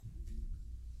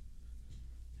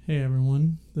Hey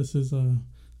everyone, this is the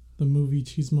Movie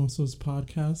Chismosos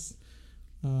podcast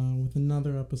with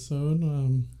another episode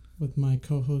with my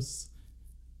co-host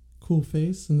Cool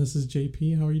Face, and this is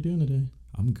JP. How are you doing today?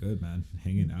 I'm good, man.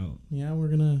 Hanging out. Yeah, we're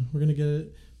gonna get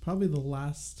it. Probably the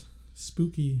last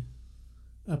spooky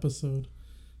episode.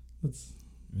 It's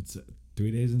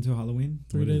 3 days until Halloween.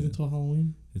 3 days until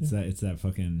Halloween. It's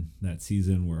that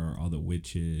season where all the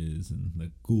witches and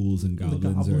the ghouls and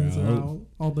goblins are out.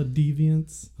 All the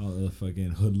deviants. All the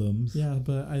fucking hoodlums. Yeah,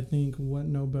 but I think there's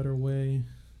no better way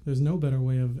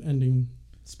of ending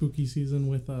spooky season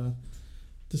with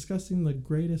discussing the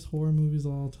greatest horror movies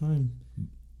of all time.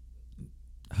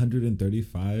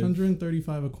 135.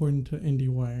 135 according to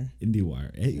IndieWire.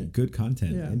 IndieWire. Hey, good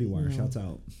content. Yeah, IndieWire, shouts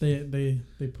out. They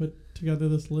put together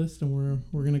this list, and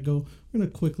we're gonna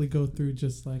quickly go through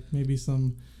just like maybe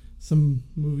some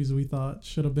movies we thought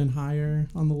should have been higher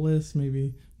on the list,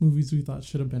 maybe movies we thought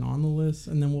should have been on the list,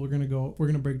 and then we're gonna go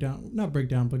over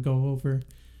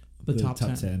the top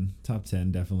 10. Top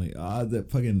 10, definitely. The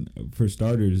fucking, for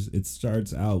starters, it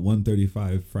starts out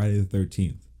 135, Friday the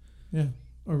 13th. Yeah.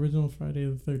 Original Friday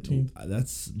the 13th.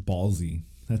 That's ballsy.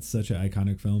 That's such an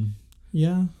iconic film.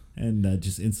 Yeah. And that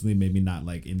just instantly made me not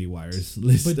like IndieWire's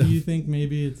list. But do you think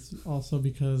maybe it's also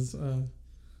because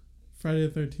Friday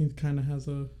the 13th kind of has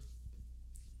a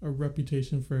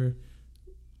reputation for,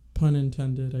 pun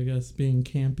intended, I guess, being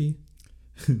campy?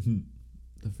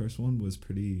 The first one was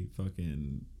pretty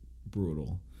fucking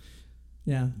brutal.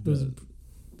 Yeah.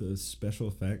 The special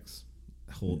effects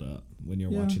hold up when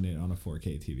you're watching it on a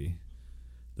 4K TV.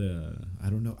 I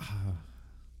don't know.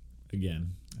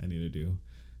 Again, I need to do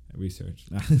research.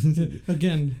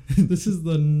 Again, this is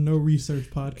the no research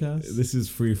podcast. This is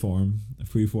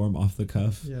freeform off the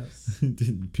cuff. Yes.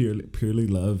 purely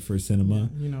love for cinema.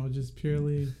 Yeah, just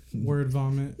purely word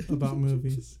vomit about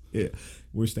movies. Yeah,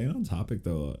 we're staying on topic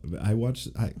though.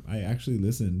 I actually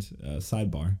listened.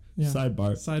 Sidebar. Yeah.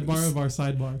 Sidebar of our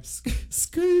sidebar.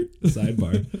 Skirt.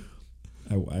 Sidebar.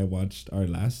 I watched our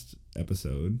last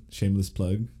episode, shameless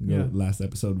plug. Last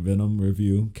episode, Venom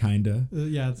review, kinda.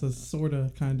 It's a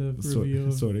sorta kind of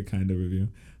review. Sorta kind of review.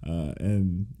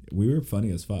 And we were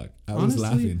funny as fuck. I was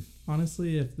laughing.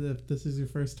 Honestly, if this is your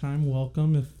first time,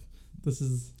 welcome.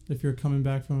 If you're coming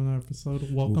back from another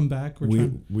episode, welcome back.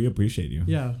 We appreciate you.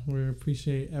 Yeah, we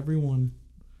appreciate everyone.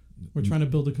 We're trying to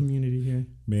build a community here.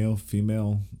 Male,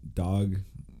 female, dog,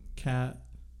 cat.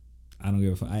 I don't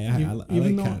give a fuck. I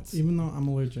like cats. Even though I'm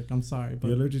allergic, I'm sorry. But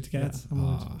you're allergic to cats? Yeah, I'm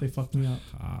allergic. They fuck me up.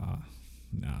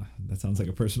 Nah, that sounds like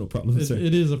a personal problem. It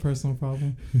is a personal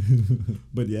problem.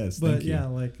 But yes, but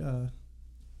thank you.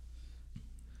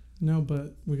 No,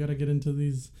 but we got to get into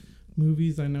these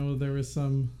movies. I know there was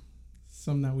some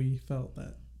that we felt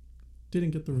that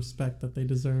didn't get the respect that they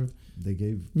deserve. They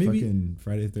gave fucking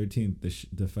Friday the 13th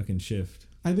the fucking shift.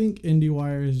 I think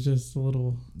IndieWire is just a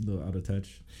little out of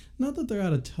touch. Not that they're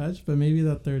out of touch, but maybe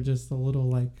that they're just a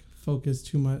little focused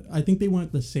too much. I think they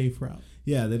went the safe route.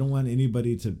 Yeah, they don't want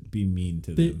anybody to be mean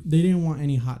to them. They didn't want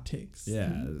any hot takes.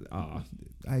 Yeah.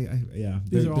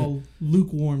 These are all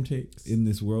lukewarm takes. In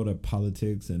this world of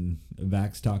politics and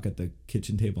vax talk at the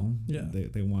kitchen table,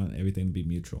 they want everything to be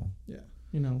mutual. Yeah.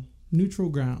 Neutral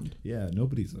ground. Yeah,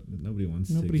 nobody's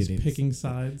picking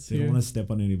sides. They don't want to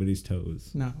step on anybody's toes.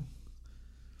 No.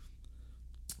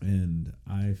 And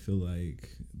I feel like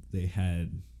they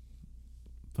had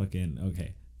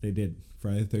they did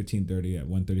Friday the 13th 30 at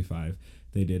 135.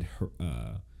 They did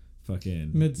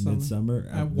fucking Midsummer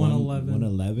at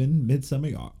 111. Midsummer.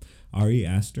 Ari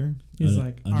Aster. He's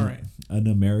all right. An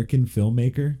American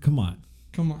filmmaker. Come on,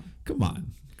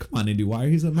 IndieWire.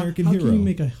 He's an American hero. How can you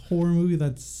make a horror movie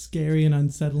that's scary and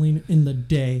unsettling in the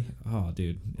day? Oh,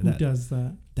 dude. Who does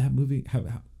that? That movie,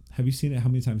 have you seen it? How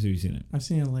many times have you seen it? I've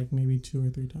seen it maybe 2 or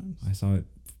 3 times.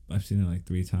 I've seen it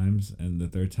 3 times, and the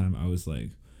third time I was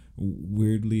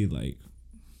weirdly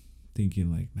thinking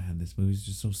man, this movie's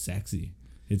just so sexy.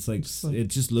 It's it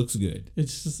just looks good.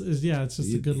 It's just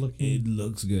a good looking. It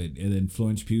looks good. And then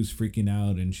Florence Pugh's freaking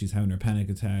out and she's having her panic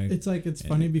attack. It's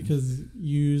funny because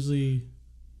you usually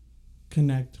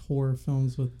connect horror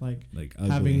films with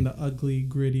having the ugly,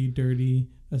 gritty, dirty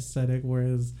aesthetic,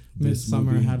 whereas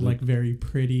Midsummer had very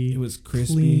pretty. It was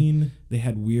crispy. Clean. They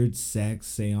had weird sex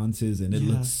seances and it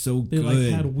looked so good.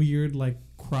 They had weird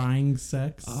crying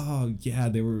sex. Oh yeah,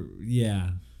 they were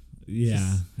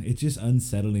Yeah, it's just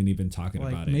unsettling even talking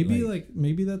about it.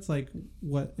 Maybe that's like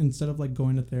what, instead of like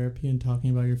going to therapy and talking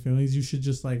about your feelings, you should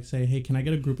just like say, hey, can I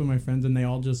get a group of my friends and they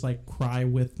all just like cry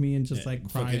with me and just like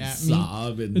cry at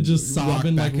sob me and just sob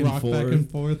and like rock back and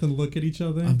forth and look at each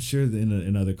other. I'm sure that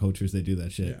in other cultures they do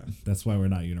that shit. Yeah. That's why we're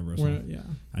not universal.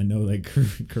 I know like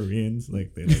Koreans,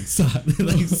 like they like sob,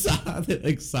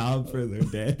 they sob for their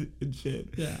dead and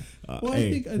shit. Yeah. Well,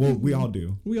 I think we all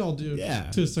do. We all do.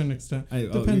 Yeah. To a certain extent.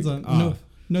 Depends on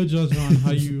no judgment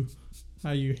on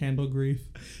how you handle grief.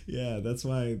 Yeah, that's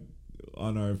why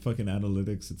on our fucking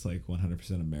analytics it's like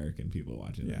 100% American people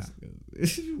watching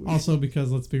this. Also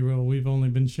because, let's be real, we've only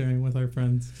been sharing with our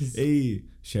friends. Hey,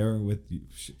 share with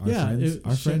our friends.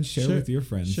 Our friends share with your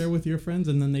friends. Share with your friends,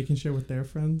 and then they can share with their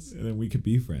friends. And then we could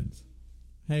be friends.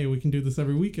 Hey, we can do this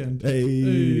every weekend.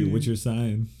 Hey. What's your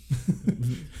sign?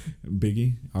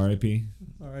 Biggie, R.I.P.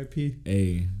 R.I.P.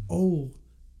 A. Oh.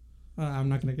 I'm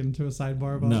not gonna get into a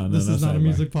sidebar about this is not a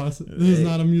music podcast. This is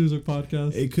not a music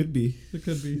podcast. It could be. It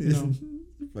could be. No.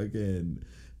 Fucking.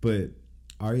 But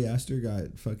Ari Aster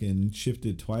got fucking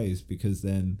shifted twice because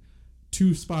then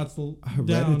 2 spots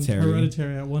down.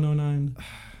 Hereditary at 109.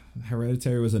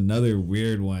 Hereditary was another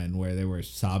weird one where they were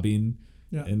sobbing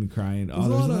and crying. There's a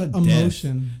lot of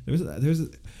emotion. There's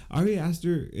Ari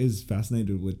Aster is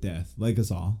fascinated with death, like us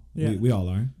all. Yeah. We all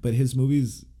are. But his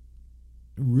movies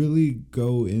really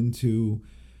go into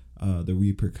the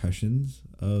repercussions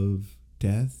of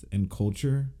death and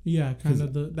culture. Yeah, kind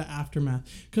of the aftermath.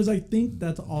 Because I think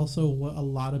that's also what a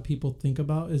lot of people think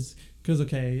about is because,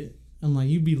 okay, and like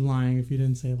you'd be lying if you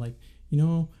didn't say like,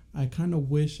 I kind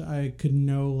of wish I could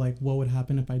know like what would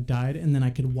happen if I died, and then I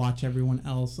could watch everyone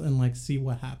else and like see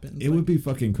what happens. It would be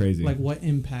fucking crazy. Like, what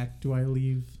impact do I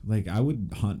leave? Like, I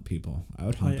would haunt people. I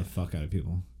would haunt the fuck out of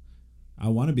people. I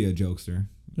want to be a jokester.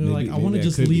 Maybe I want to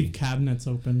just leave cabinets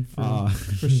open for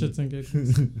shits and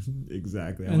giggles.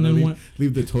 Exactly. And then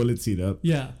leave the toilet seat up.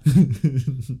 Yeah.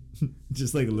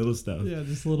 Just like little stuff. Yeah,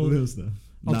 just little stuff.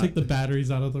 I'll take the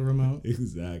batteries out of the remote.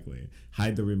 Exactly.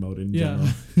 Hide the remote in general.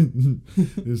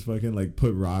 Just fucking like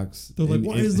put rocks. They're like,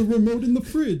 why is the remote in the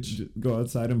fridge? Go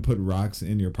outside and put rocks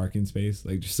in your parking space,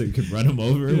 like just so you could run them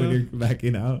over when you're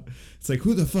backing out. It's like,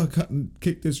 who the fuck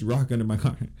kicked this rock under my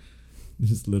car?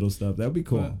 Just little stuff. That would be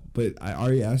cool. But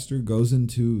Ari Aster goes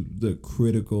into the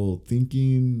critical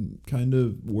thinking kind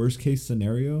of worst case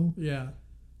scenario. Yeah.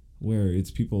 Where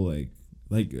it's people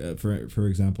for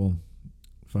example,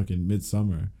 fucking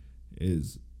Midsommar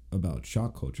is about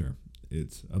shock culture.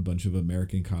 It's a bunch of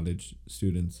American college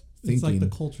students thinking. It's like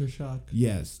the culture shock.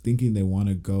 Yes. Thinking they want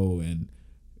to go and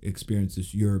experience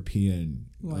this European,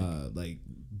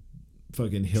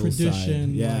 fucking hillside.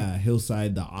 Tradition,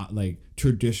 hillside, the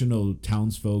traditional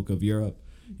townsfolk of Europe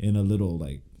in a little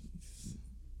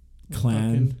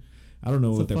clan. I don't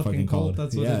know what they're fucking called.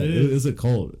 That's what it is. It is a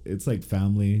cult. It's like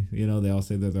family. They all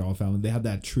say that they're all family. They have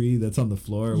that tree that's on the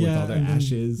floor with all their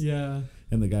ashes. Yeah.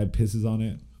 And the guy pisses on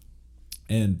it.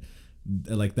 And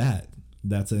like that.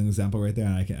 That's an example right there.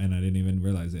 And I didn't even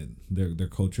realize it. Their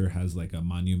culture has like a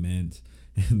monument.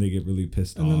 And they get really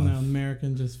pissed off. And then the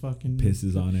American just fucking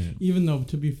pisses on it. Even though,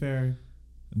 to be fair,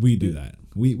 we do that.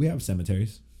 We have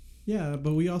cemeteries. Yeah,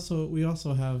 but we also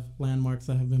have landmarks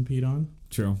that have been peed on.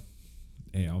 True.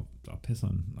 Hey, I'll piss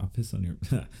on your I'll piss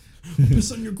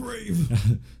on your grave.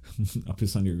 I'll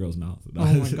piss on your girl's mouth. Oh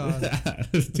my god.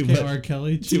 Too much. R.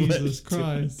 Kelly, Jesus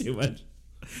Christ. Too much.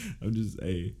 I'm just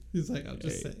He's like, I'm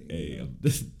just saying. Hey, I'm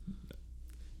just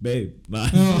babe.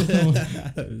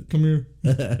 Come here.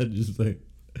 Just like,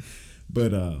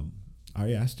 but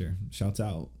Ari Aster shouts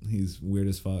out. He's weird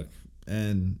as fuck,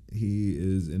 and he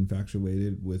is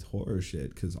infatuated with horror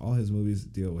shit because all his movies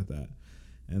deal with that.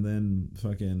 And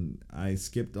then I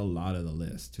skipped a lot of the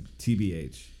list.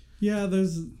 TBH. Yeah,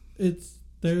 there's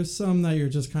some that you're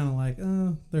just kind of like,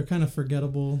 they're kind of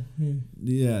forgettable.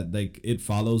 Yeah, like It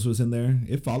Follows was in there.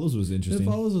 It Follows was interesting. It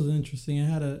Follows was interesting. It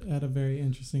had a very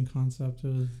interesting concept.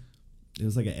 It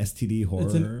was like an STD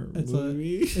horror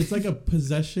movie. It's like a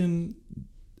possession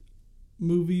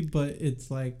movie, but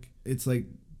it's like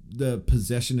the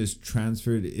possession is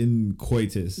transferred in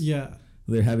coitus. Yeah.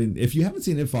 They're having. If you haven't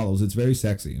seen It Follows, it's very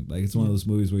sexy. Like it's one of those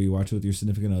movies where you watch it with your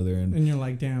significant other, and you're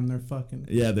like, damn, they're fucking.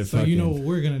 Yeah, they're so fucking. So you know what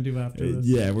we're gonna do after this?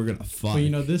 Yeah, we're gonna fuck.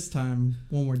 But this time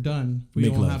when we're done, we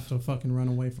don't have to fucking run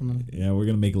away from them. Yeah, we're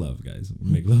gonna make love, guys.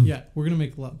 Make love. Yeah, we're gonna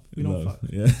make love. We don't fuck.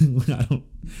 Yeah,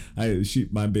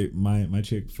 my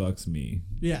chick fucks me.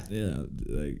 Yeah. Yeah,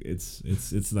 like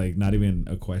it's like not even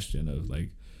a question of like.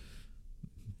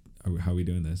 How are we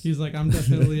doing this? He's like, I'm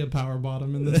definitely a power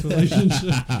bottom in this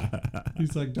relationship.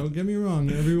 He's like, don't get me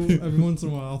wrong. Every once in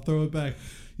a while, I'll throw it back.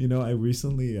 I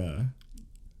recently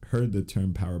heard the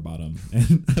term power bottom,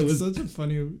 and I was such a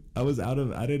funny. I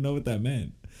didn't know what that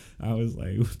meant. I was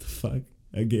like, what the fuck?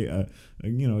 A gay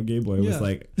boy was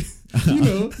like, you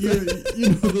know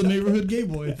the neighborhood gay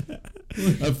boy.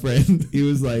 A friend, he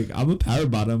was like, I'm a power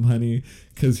bottom, honey,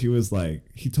 because he was like,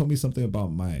 he told me something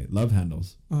about my love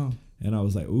handles. Oh. And I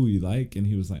was like, ooh, you like? And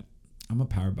he was like, I'm a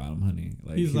power bottom, honey.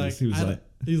 Like he's like,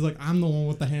 I'm the one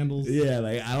with the handles. Yeah,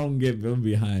 like I don't get them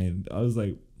behind. I was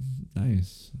like,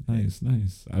 nice.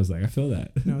 I was like, I feel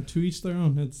that. To each their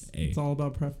own. It's all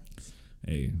about preference.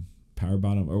 Hey, power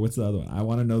bottom, or what's the other one? I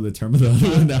want to know the term of the other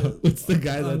one now. What's the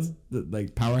guy that's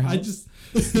like powerhouse? I just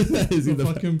is he the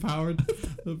fucking power,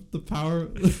 the power,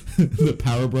 the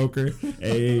power broker.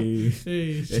 Hey,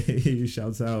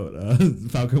 shouts out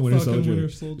Falcon Winter Soldier,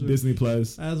 Disney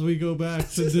Plus. As we go back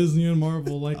to Disney and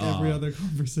Marvel, like every other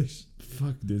conversation.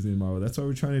 Fuck Disney and Marvel. That's what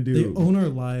we're trying to do. They own our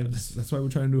lives. That's why we're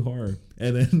trying to do horror.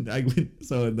 And then I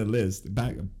went in the list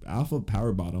back alpha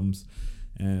power bottoms.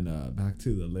 And back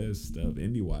to the list of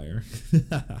IndieWire.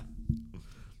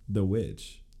 The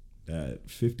Witch at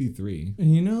 53.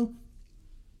 And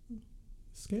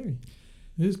scary.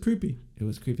 It was creepy. It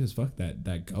was creepy as fuck.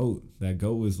 That goat. That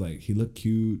goat was like, he looked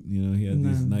cute. He had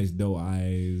these nice doe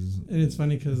eyes. And it's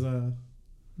funny because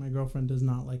my girlfriend does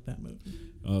not like that movie.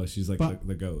 Oh, she's like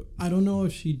the goat. I don't know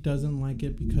if she doesn't like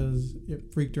it because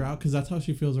it freaked her out, because that's how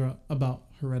she feels about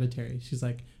Hereditary. She's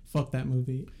like, fuck that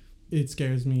movie. It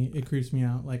scares me. It creeps me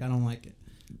out. Like, I don't like it.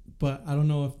 But I don't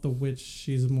know if The Witch,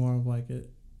 she's more of like it.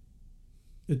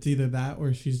 It's either that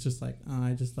or she's just like,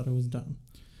 I just thought it was dumb.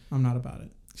 I'm not about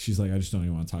it. She's like, I just don't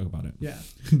even want to talk about it. Yeah.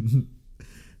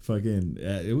 Fucking,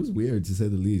 it was weird to say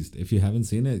the least. If you haven't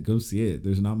seen it, go see it.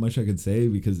 There's not much I could say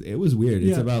because it was weird.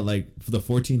 It's about like the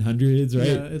 1400s, right?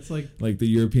 Yeah, it's like the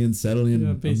Europeans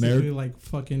settling basically America. like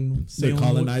fucking Salem, the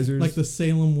colonizers. like the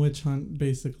Salem witch hunt,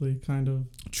 basically, kind of.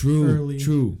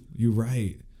 True. You're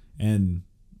right. And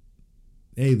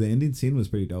hey, the ending scene was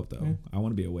pretty dope though. Yeah. I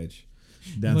want to be a witch.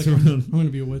 Dance around. I want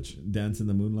to be a witch. Dance in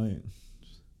the moonlight.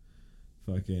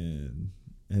 Fucking,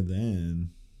 and then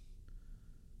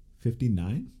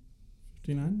 59?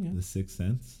 59, yeah. The Sixth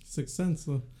Sense. Sixth Sense.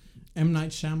 M. Night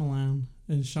Shyamalan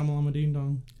and Shyamalama Ding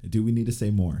Dong. Do we need to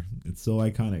say more? It's so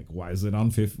iconic. Why is it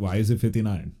on Why is it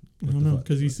 59? I don't know,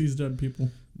 because he sees dead people.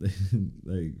 And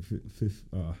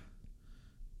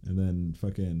then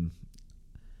fucking,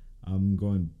 I'm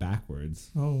going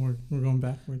backwards. Oh, we're going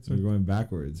backwards. We're going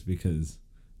backwards because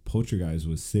Poltergeist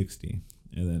was 60.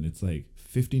 And then it's like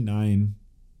 59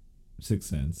 Sixth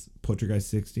Sense. Poltergeist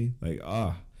 60. Like,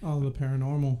 all the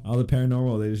paranormal. All the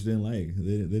paranormal they just didn't like.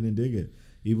 They didn't dig it.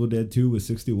 Evil Dead 2 was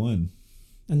 61.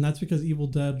 And that's because Evil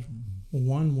Dead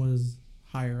 1 was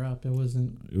higher up. It was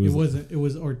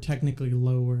technically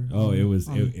lower. Oh, it was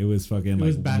fucking it was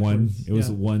like backwards. It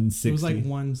was 160. It was like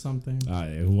 1 something.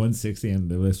 160 and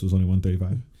the list was only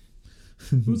 135.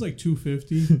 It was like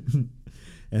 250.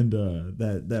 And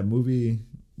that movie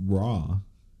Raw,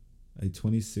 a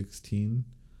 2016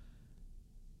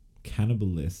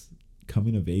 cannibalist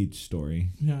coming of age story.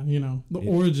 Yeah,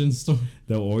 origin story.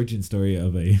 The origin story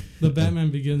of the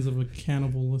Batman Begins of a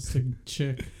cannibalistic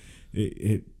chick.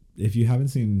 If you haven't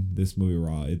seen this movie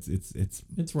Raw,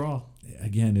 it's raw.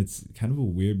 Again, it's kind of a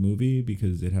weird movie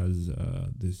because it has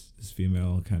this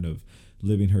female kind of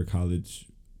living her college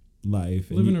life,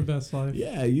 living her best life.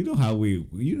 Yeah, you know how we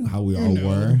all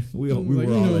were. We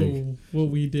were all like what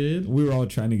we did. We were all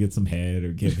trying to get some head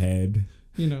or give head.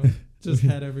 Just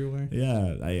head everywhere.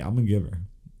 Yeah, I'm a giver.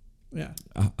 Yeah,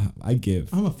 I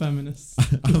give. I'm a feminist.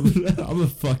 I'm a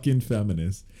fucking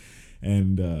feminist,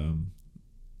 and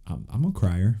I'm a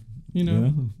crier. You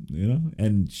know,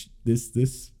 and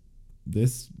this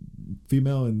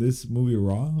female in this movie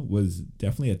Raw was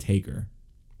definitely a taker.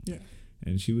 Yeah,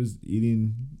 and she was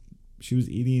eating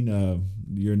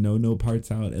your no parts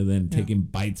out and then taking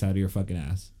bites out of your fucking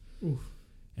ass. Oof.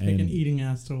 Taking eating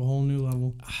ass to a whole new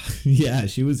level. Yeah,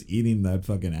 she was eating that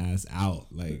fucking ass out,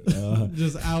 like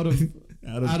just out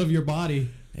of your body.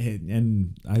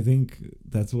 And I think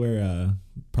that's where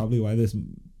probably why this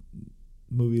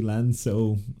movie lands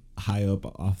so high up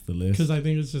off the list. Because I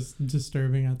think it's just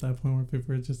disturbing at that point where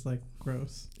people are just like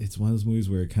gross. It's one of those movies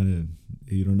where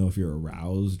you don't know if you're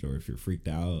aroused or if you're freaked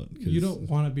out. You don't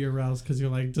want to be aroused because you're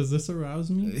like, does this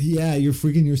arouse me? Yeah, you're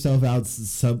freaking yourself out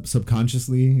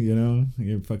subconsciously,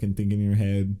 You're fucking thinking in your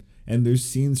head. And there's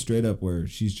scenes straight up where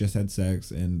she's just had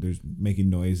sex and there's making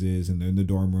noises and they're in the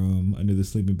dorm room under the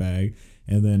sleeping bag.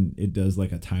 And then it does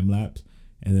like a time lapse.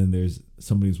 And then there's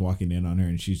somebody's walking in on her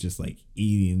and she's just like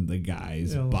eating the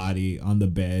guy's body on the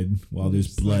bed while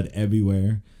there's blood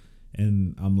everywhere.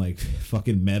 and I'm like,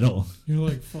 fucking metal. You're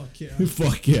like, fuck yeah.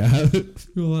 Fuck yeah.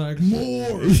 You're like,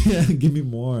 more. Yeah, give me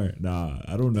more. Nah,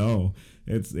 I don't know.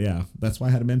 It's that's why I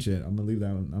had to mention it. I'm gonna leave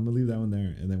that one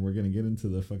there, and then we're gonna get into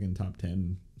the fucking top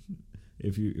 10.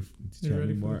 If you did you have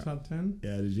any more top 10?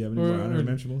 Yeah, did you have any more honorable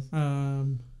mentions?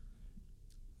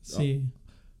 See.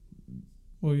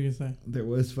 What were you gonna say? There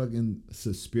was fucking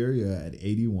Suspiria at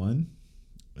 81.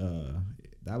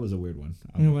 That was a weird one.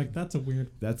 You're like, that's a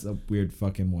weird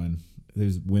fucking one.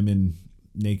 There's women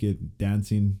naked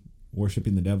dancing,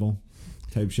 worshiping the devil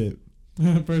type shit.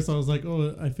 At first I was like,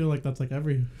 oh, I feel like that's like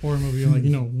every horror movie, like,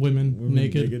 women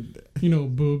naked.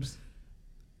 Boobs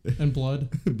and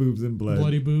blood. Boobs and blood.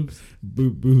 Bloody boobs.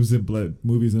 Boobs and blood.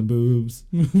 Movies and boobs.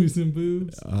 Movies and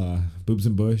boobs. Boobs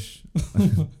and bush.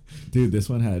 Dude, this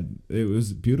one it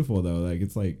was beautiful though. Like,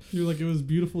 it's like, you're like, it was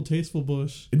beautiful, tasteful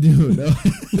bush. Dude, no.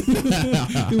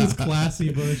 It was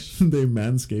classy bush. They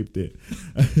manscaped it.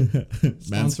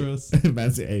 Sponsor us.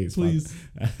 Hey, please.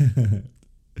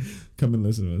 Come and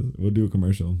listen to us. We'll do a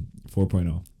commercial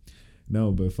 4.0.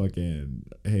 No, but fucking,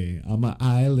 hey, I'm an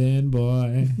island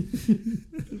boy.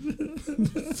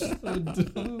 So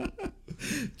dumb.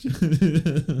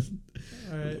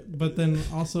 All right, but then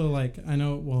also, like, I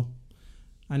know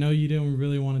you didn't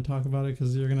really want to talk about it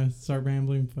because you're gonna start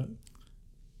rambling, but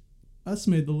Us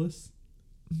made the list.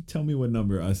 Tell me what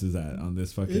number Us is at on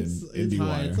this fucking it's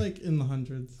high. It's like in the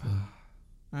hundreds.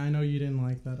 I know you didn't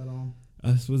like that at all.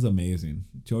 Us was amazing.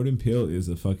 Jordan Peele is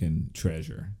a fucking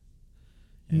treasure.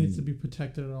 He needs to be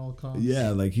protected at all costs.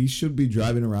 Yeah, like, he should be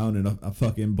driving around in a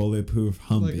fucking bulletproof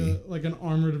Humvee, like an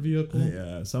armored vehicle.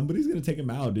 Yeah, somebody's gonna take him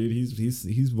out, dude.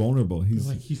 He's vulnerable. He's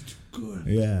too good.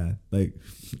 Yeah, like,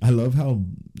 I love how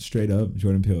straight up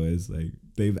Jordan Peele is. Like,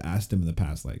 they've asked him in the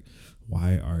past, like,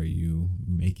 why are you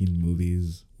making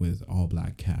movies with all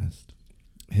black cast?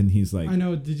 And he's like, I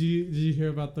know. Did you hear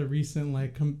about the recent,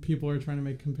 like, people are trying to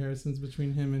make comparisons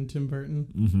between him and Tim Burton?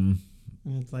 Mm-hmm.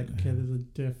 And it's like, okay, there's a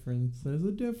difference.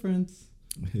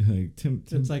 Like, Tim.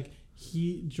 It's like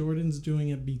Jordan's doing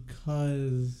it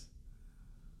because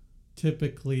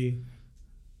typically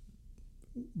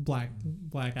black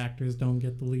actors don't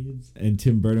get the leads. And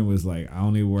Tim Burton was like, I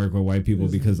only work with white people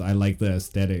because I like the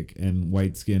aesthetic, and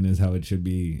white skin is how it should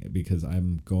be because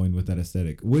I'm going with that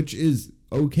aesthetic, which is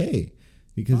okay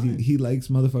because he likes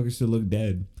motherfuckers to look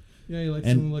dead. Yeah, he likes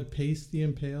them to look pasty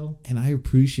and pale. And I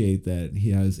appreciate that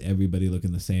he has everybody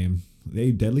looking the same.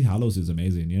 Deadly Hallows is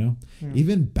amazing, you know? Yeah.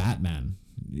 Even Batman,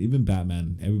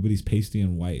 everybody's pasty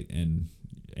and white. And,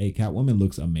 hey, Catwoman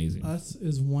looks amazing. Us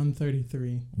is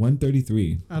 133.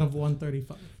 133. Out of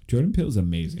 135. Jordan Peele's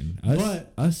amazing.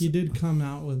 He did come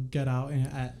out with Get Out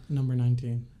at number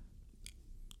 19.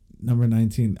 Number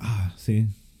 19. See?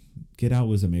 Get Out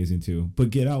was amazing, too. But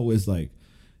Get Out was a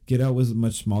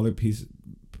much smaller piece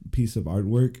of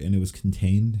artwork, and it was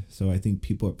contained, so I think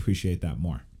people appreciate that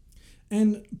more.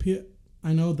 And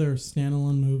I know they're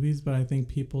standalone movies, but I think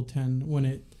people tend, when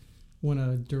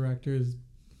a director is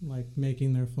like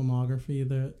making their filmography,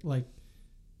 they're like,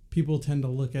 people tend to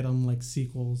look at them like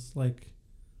sequels, like,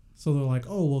 so they're like,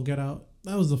 oh, well, Get Out,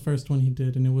 that was the first one he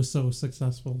did and it was so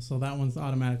successful, so that one's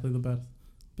automatically the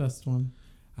best one.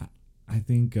 I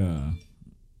think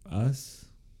Us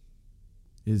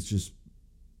is just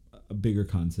a bigger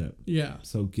concept. Yeah.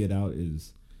 So Get Out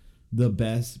is the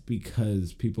best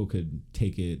because people could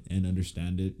take it and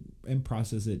understand it and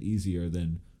process it easier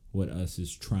than what Us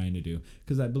is trying to do.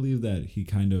 Because I believe that he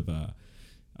kind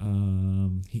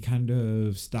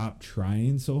of stopped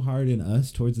trying so hard in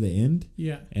Us towards the end.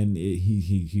 Yeah. And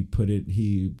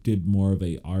he did more of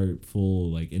a artful,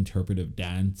 like, interpretive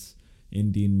dance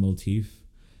Indian motif,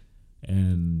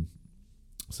 and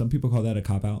some people call that a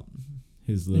cop out.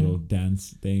 His little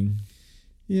dance thing.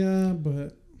 Yeah,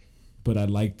 but I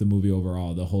liked the movie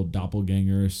overall. The whole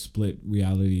doppelganger split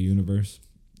reality universe.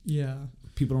 Yeah.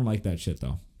 People don't like that shit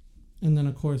though. And then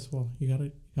of course, you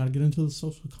gotta get into the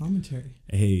social commentary.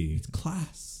 Hey, it's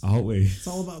class. Always. It's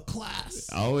all about class.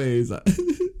 Always. It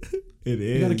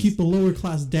is. You gotta keep the lower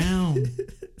class down.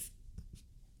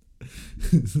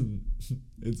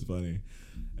 It's funny.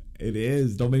 It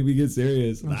is. Don't make me get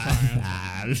serious. I'm sorry.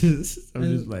 I'm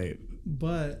just like.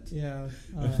 But yeah.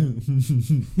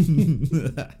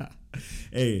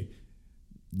 Hey,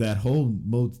 the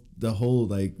whole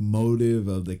like motive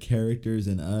of the characters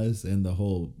in Us and the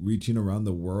whole reaching around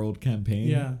the world campaign.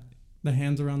 Yeah, the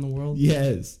hands around the world.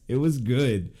 Yes, it was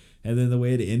good. And then the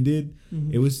way it ended,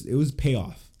 it was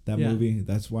payoff. That movie.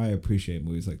 That's why I appreciate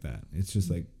movies like that. It's just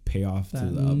like payoff that to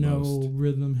the utmost. No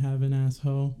rhythm having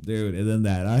asshole. Dude, and then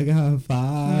that I got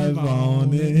 5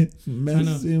 on it,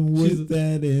 messing with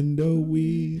that endo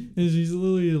weed. And she's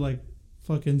literally like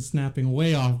fucking snapping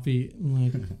way off beat.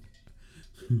 I'm like,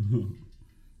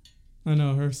 I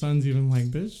know her son's even like,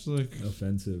 bitch, like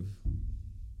offensive.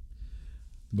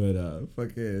 But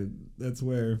fucking, that's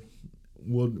where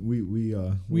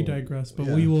we digress. But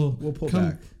yeah, we'll pull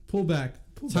back.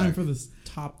 Time for this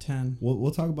top 10.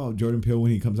 We'll talk about Jordan Peele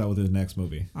when he comes out with his next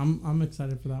movie. I'm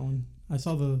excited for that one. I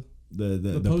saw the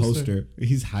poster.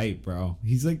 He's hype, bro.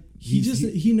 He's like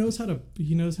he knows how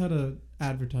to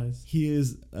advertise. He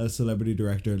is a celebrity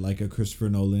director like a Christopher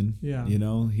Nolan. Yeah. You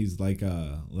know, he's like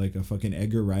a fucking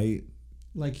Edgar Wright.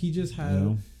 Like he just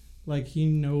had like he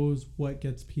knows what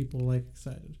gets people like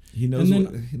excited. He knows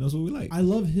what we like. I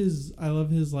love his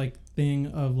like thing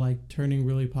of like turning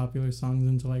really popular songs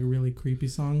into like really creepy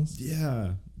songs.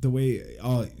 Yeah. The way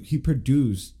he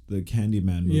produced the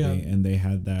Candyman movie, and they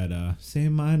had that "Say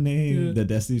My Name," the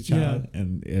Destiny's Child,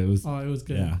 and it was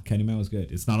good. Yeah, Candyman was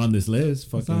good. It's not on this list.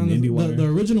 Fucking IndieWire. The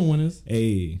original one is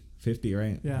 50,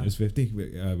 right? Yeah, it was 50.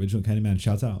 Original Candyman.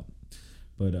 Shouts out.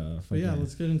 But yeah,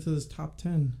 let's get into this top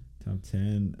 10. Top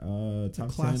 10. Top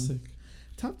classic. 10.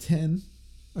 Top 10.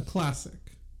 A classic.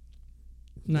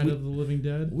 Night of the Living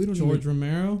Dead. We don't George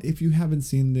Romero. If you haven't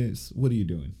seen this, what are you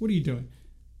doing? What are you doing?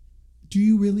 Do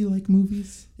you really like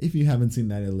movies? If you haven't seen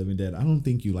Night of the Living Dead, I don't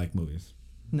think you like movies.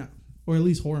 No. Or at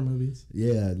least horror movies.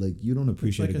 Yeah, like you don't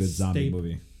appreciate like a good zombie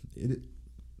movie.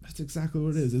 That's exactly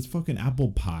what it is. It's fucking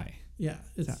apple pie. Yeah.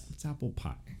 It's apple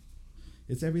pie.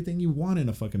 It's everything you want in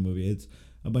a fucking movie. It's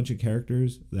a bunch of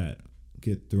characters that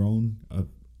get thrown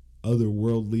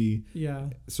otherworldly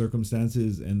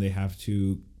circumstances, and they have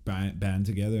to band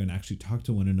together and actually talk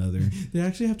to one another. They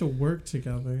actually have to work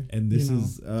together. And this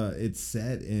is it's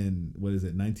set in, what is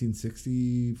it,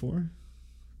 1964,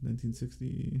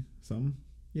 1960 something.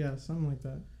 Yeah, something like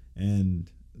that. And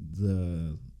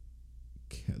the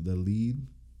lead,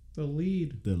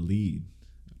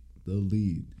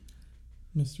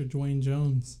 Mr. Dwayne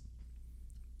Jones.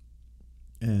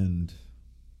 And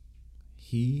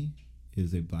he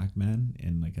is a black man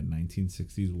in like a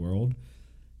 1960s world,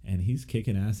 and he's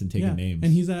kicking ass and taking names.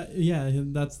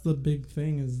 And that's the big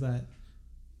thing, is that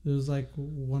it was like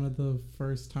one of the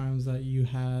first times that you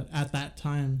had, at that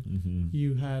time,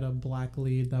 you had a black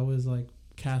lead that was like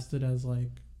casted as like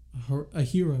a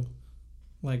hero,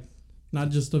 like not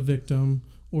just a victim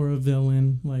or a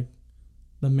villain, like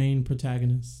the main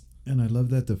protagonist. And I love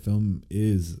that the film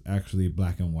is actually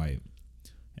black and white,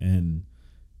 and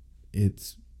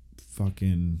it's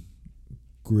fucking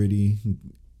gritty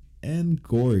and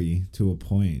gory to a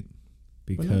point,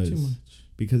 because but not too much.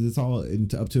 Because it's all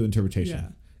up to interpretation. Yeah,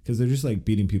 because they're just like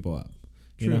beating people up.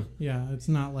 True. You know? Yeah, it's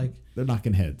not like they're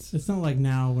knocking heads. It's not like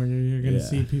now where you're gonna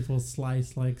see people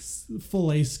slice like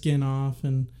fillet skin off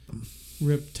and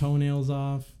rip toenails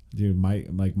off. Dude,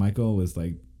 Michael was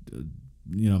like,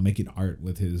 making art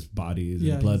with his bodies,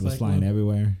 and blood was flying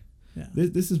everywhere. Yeah,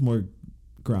 this is more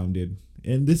grounded,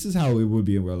 and this is how it would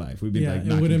be in real life. We'd be like,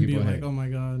 it wouldn't be like, oh my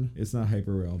god, it's not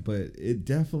hyper real, but it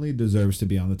definitely deserves to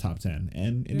be on the top 10.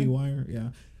 And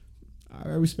IndieWire, I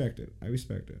respect it.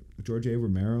 George A.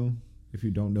 Romero. If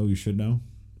you don't know, you should know.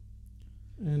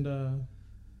 And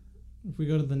if we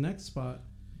go to the next spot,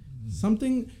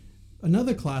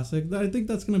 another classic. I think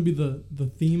that's going to be the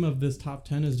theme of this top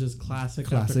 10 is just classic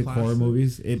horror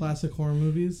movies. Classic horror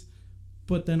movies.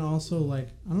 But then also, like,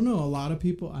 I don't know,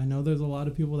 I know there's a lot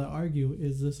of people that argue,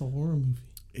 is this a horror movie?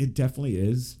 It definitely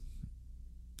is.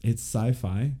 It's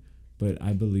sci-fi, but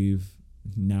I believe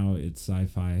now it's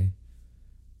sci-fi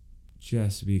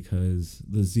just because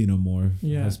the xenomorph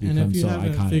has become so iconic. And if you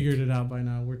haven't figured it out by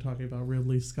now, we're talking about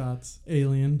Ridley Scott's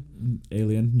Alien.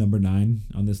 Alien, number 9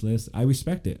 on this list. I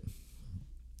respect it.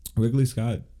 Ridley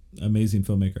Scott, amazing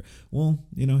filmmaker. Well,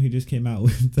 he just came out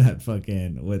with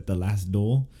with The Last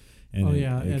Duel. And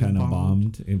it kind of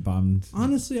bombed. It bombed.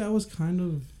 Honestly, I was kind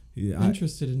of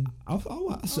interested in. I'll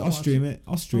stream it.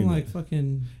 I'll stream it. Like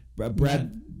fucking Matt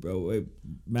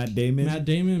Damon,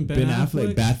 Ben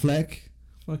Affleck, Batfleck,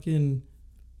 fucking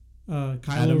Kylo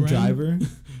Adam Ren. Driver,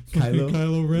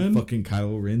 Kylo Ren, fucking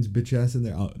Kylo Ren's bitch ass in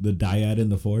there. The dyad in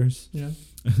the Force. Yeah,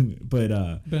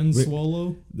 but Ben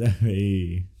Swallow.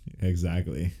 Hey,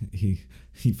 exactly.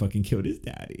 He fucking killed his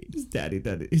daddy. His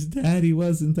daddy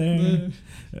wasn't there.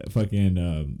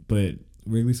 But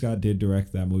Ridley Scott did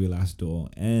direct that movie Last Duel,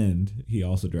 and he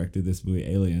also directed this movie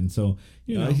Alien. So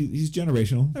he's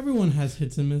generational. Everyone has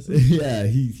hits and misses. Yeah,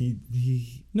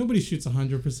 he nobody shoots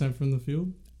 100% from the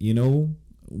field. You know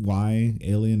why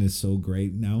Alien is so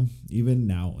great now? Even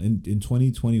now in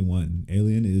 2021,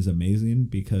 Alien is amazing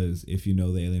because if you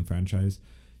know the Alien franchise,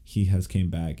 he has came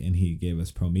back and he gave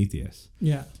us Prometheus.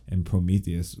 Yeah. And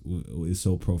Prometheus is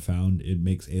so profound, it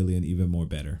makes Alien even more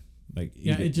better. Like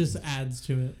it just adds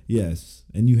to it. Yes,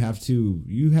 and you have to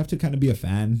kind of be a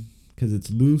fan because it's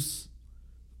loose,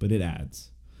 but it adds.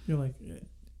 You're like,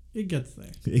 it gets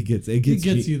there. It gets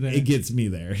you there. It gets me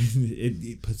there.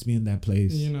 it puts me in that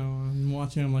place. You know, I'm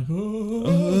watching. I'm like,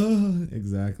 oh.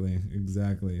 Exactly.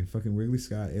 Fucking Ridley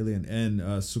Scott, Alien,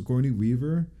 and Sigourney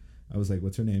Weaver. I was like,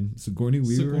 what's her name? Sigourney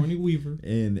Weaver.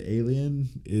 And Alien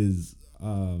is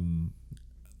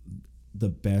the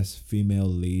best female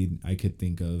lead I could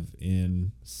think of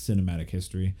in cinematic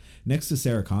history, next to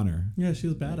Sarah Connor. Yeah, she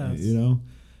was badass. You know,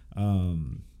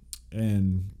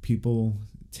 and people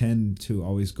tend to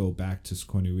always go back to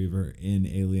Sigourney Weaver in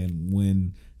Alien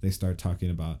when they start talking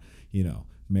about, you know,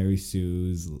 Mary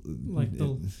Sue's, like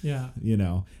you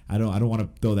know, I don't want to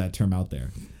throw that term out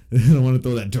there. I don't want to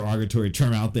throw that derogatory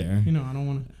term out there. You know, I don't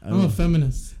want to. I'm a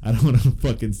feminist. I don't want to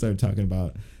fucking start talking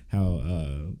about how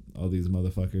all these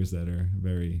motherfuckers that are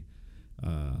very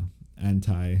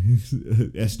anti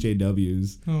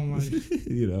SJWs. Oh my.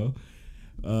 You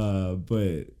know,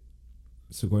 but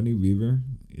Sigourney Weaver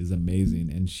is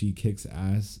amazing, and she kicks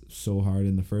ass so hard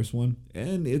in the first one,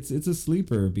 and it's a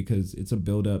sleeper because it's a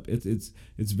build up. It's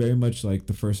very much like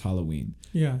the first Halloween.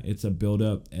 Yeah, it's a build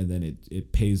up, and then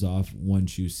it pays off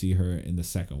once you see her in the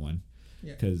second one.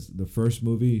 Yeah, because the first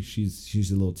movie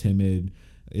she's a little timid.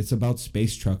 It's about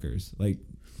space truckers. Like,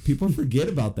 people forget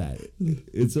about that.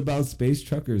 It's about space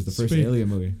truckers. The first Alien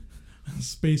movie.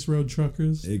 Space road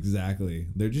truckers. Exactly.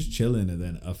 They're just chilling, and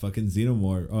then a fucking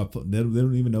xenomorph. They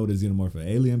don't even know what a xenomorph. An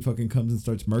alien fucking comes and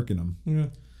starts murking them. Yeah.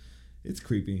 It's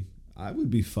creepy. I would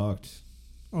be fucked.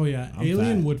 Oh yeah,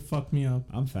 Alien fat. Would fuck me up.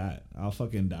 I'm fat. I'll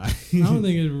fucking die. I don't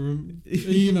think it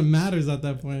even matters at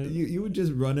that point. You would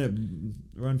just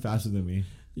run faster than me.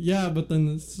 Yeah, but then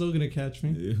it's still gonna catch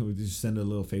me. It would just send a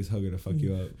little face hugger to fuck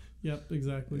you up. Yep,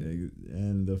 exactly.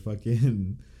 And the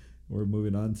fucking. We're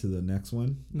moving on to the next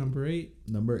one. Number 8,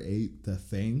 The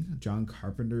Thing. John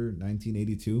Carpenter,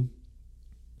 1982.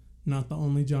 Not the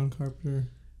only John Carpenter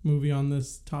movie on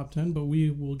this top 10, but we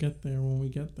will get there when we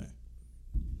get there.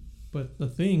 But The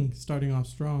Thing, starting off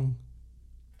strong.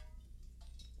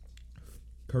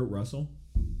 Kurt Russell.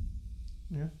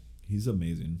 Yeah. He's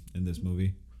amazing in this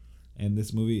movie. And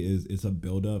this movie it's a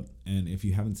build-up. And if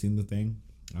you haven't seen The Thing,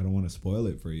 I don't want to spoil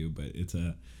it for you, but it's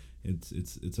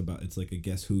like a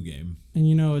Guess Who game. And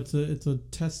you know, it's a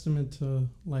testament to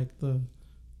like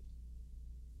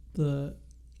the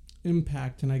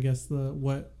impact and I guess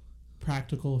what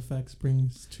practical effects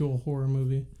brings to a horror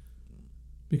movie.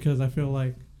 Because I feel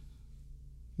like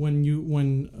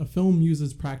when a film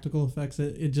uses practical effects,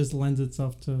 it just lends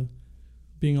itself to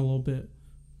being a little bit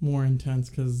more intense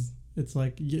because it's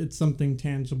like it's something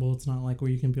tangible. It's not like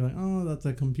where you can be like, oh, that's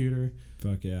a computer.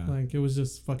 Fuck yeah. Like, it was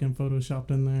just fucking photoshopped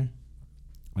in there.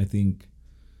 I think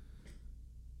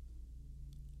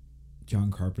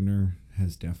John Carpenter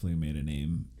has definitely made a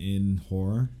name in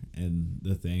horror, and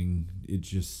The Thing, it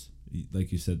just,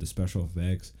 like you said, the special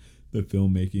effects, the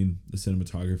filmmaking, the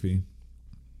cinematography,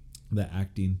 the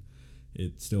acting,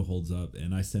 it still holds up.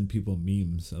 And I send people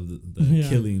memes of the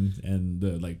killing and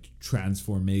the like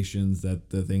transformations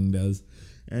that The Thing does,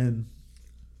 and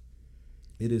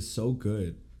it is so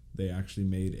good. They actually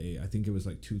made I think it was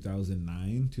like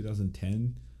 2009,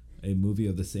 2010, a movie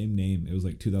of the same name. It was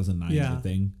like 2009, The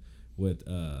Thing, with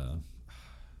I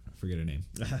forget her name.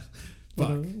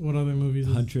 What other movies?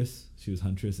 Huntress. She was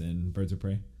Huntress in Birds of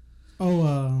Prey.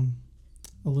 Oh,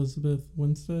 Elizabeth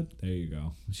Winstead. There you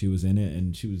go. She was in it,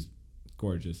 and she was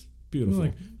gorgeous, beautiful,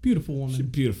 like beautiful woman. She's a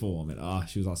beautiful woman.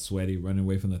 She was all sweaty, running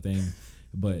away from the thing.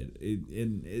 But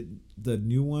the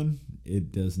new one,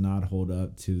 it does not hold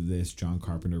up to this John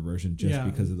Carpenter version just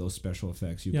because of those special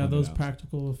effects. Those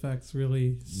practical effects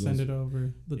really send it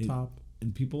over the top.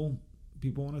 And people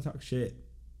want to talk shit,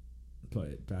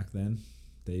 but back then,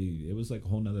 it was like a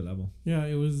whole nother level. Yeah,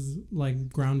 it was like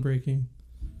groundbreaking.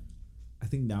 I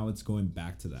think now it's going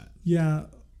back to that. Yeah,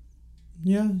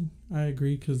 I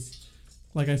agree because,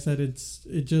 like I said, it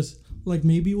just like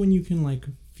maybe when you can like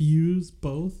fuse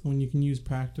both, when you can use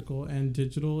practical and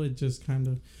digital, it just kind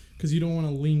of, because you don't want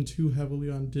to lean too heavily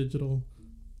on digital,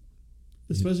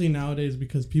 especially nowadays,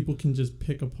 because people can just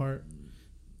pick apart.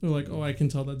 They're like, oh, I can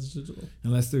tell that's digital.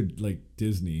 Unless they're like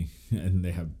Disney and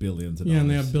they have billions of dollars. Yeah, and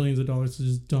they have billions of dollars to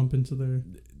just dump into their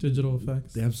digital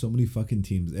effects. They have so many fucking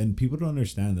teams, and people don't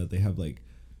understand that they have like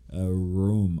a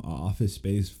room, an office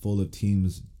space full of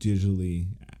teams digitally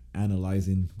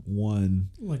analyzing one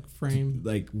frame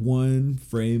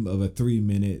of a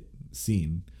 3-minute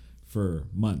scene for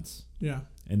months. Yeah.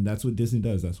 And that's what Disney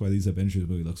does. That's why these Avengers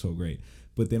movies look so great.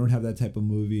 But they don't have that type of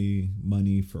movie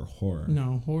money for horror.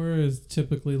 No, horror is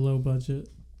typically low budget.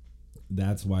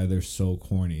 that's why they're so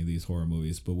corny, these horror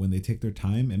movies. But when they take their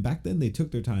time, and back then they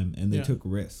took their time and they took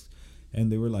risks,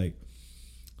 and they were like,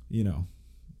 you know,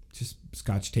 just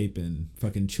scotch tape and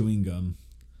fucking chewing gum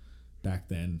back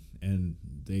then, and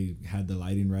they had the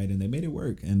lighting right and they made it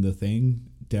work. And The Thing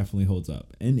definitely holds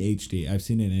up in HD. I've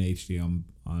seen it in HD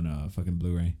on fucking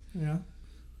Blu-ray. Yeah.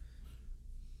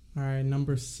 All right,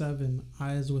 number 7,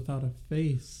 Eyes Without a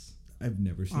Face. I've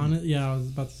never seen it. Yeah, I was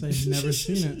about to say I've never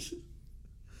seen it.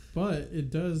 But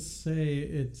it does say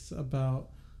it's about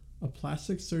a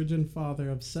plastic surgeon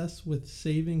father obsessed with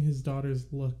saving his daughter's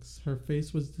looks. Her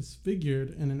face was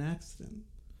disfigured in an accident.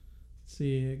 Let's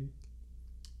see,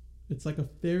 it's like a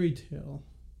fairy tale.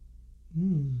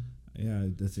 Yeah,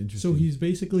 that's interesting. So he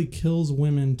basically kills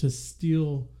women to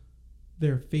steal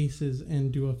their faces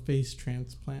and do a face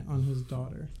transplant on his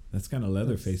daughter. That's kind of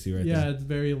Leatherfacey right there. Yeah, it's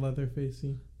very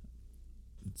Leatherfacey.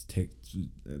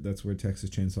 That's where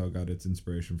Texas Chainsaw got its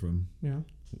inspiration from. Yeah.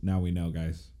 Now we know,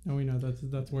 guys. Now we know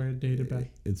that's where it dated back.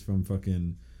 It's from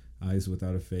fucking Eyes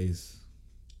Without a Face.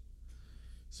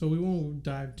 So we won't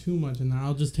dive too much in that.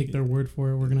 I'll just take their word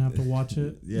for it. We're gonna have to watch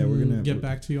it. Yeah, we're gonna get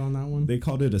back to you on that one. They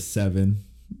called it a 7.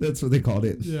 That's what they called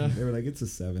it. Yeah. They were like, it's a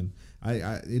 7.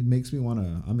 It makes me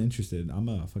wanna. I'm interested. I'm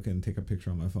gonna fucking take a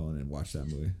picture on my phone and watch that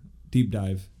movie. Deep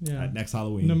dive. Yeah. Next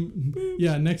Halloween.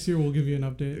 Yeah, next year we'll give you an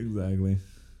update. Exactly.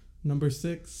 Number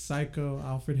 6, Psycho,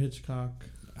 Alfred Hitchcock.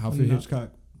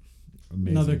 Hitchcock.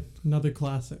 Amazing. Another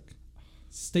classic.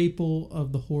 Staple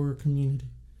of the horror community.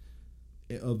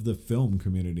 Of the film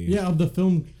community. Yeah, of the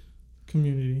film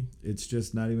community. It's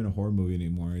just not even a horror movie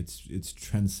anymore. It's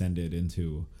transcended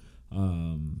into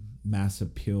mass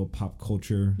appeal, pop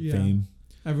culture, fame.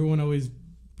 Everyone always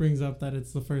brings up that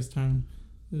it's the first time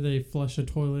they flush a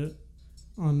toilet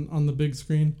on the big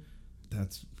screen.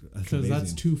 That's because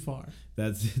that's too far.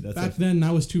 That's back then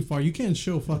that was too far. You can't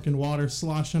show fucking water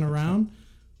sloshing around.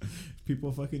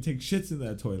 People fucking take shits in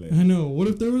that toilet. I know. What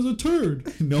if there was a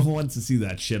turd? No one wants to see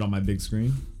that shit on my big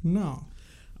screen. No.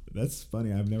 That's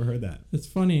funny. I've never heard that. It's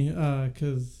funny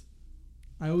because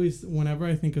whenever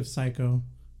I think of Psycho,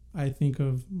 I think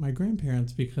of my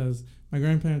grandparents because my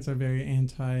grandparents are very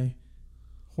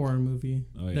anti-horror movie.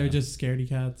 Oh, yeah. They're just scaredy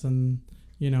cats, and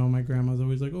my grandma's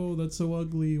always like, "Oh, that's so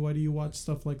ugly. Why do you watch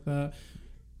stuff like that?"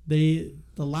 The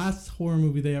last horror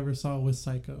movie they ever saw was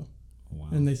Psycho. Wow.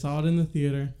 And they saw it in the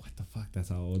theater. What the fuck? That's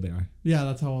how old they are. Yeah,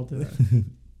 that's how old they are.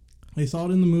 They saw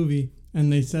it in the movie,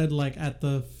 and they said, like, at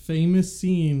the famous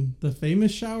scene, the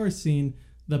famous shower scene,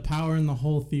 the power in the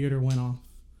whole theater went off.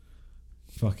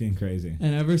 Fucking crazy.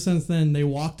 And ever since then, they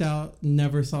walked out,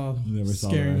 never saw a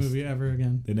scary movie ever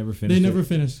again. They never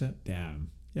finished it? Damn.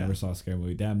 Yeah. Never saw a scary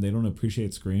movie. Damn, they don't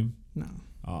appreciate Scream? No.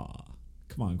 Aw.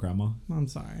 Come on, Grandma. I'm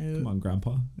sorry. Come on,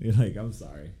 Grandpa. You're like, I'm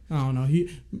sorry. I don't know.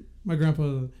 My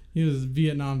grandpa, he was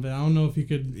Vietnam vet. I don't know if he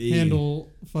could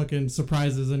handle fucking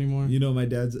surprises anymore. My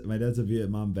dad's a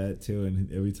Vietnam vet too,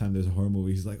 and every time there's a horror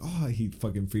movie, he's like, oh, he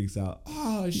fucking freaks out.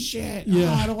 Oh shit!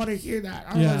 Yeah, I don't want to hear that.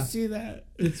 I don't want to see that.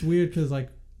 It's weird because like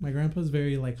my grandpa's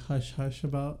very like hush hush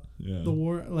about the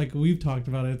war. Like we've talked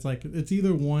about it. It's like it's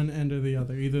either one end or the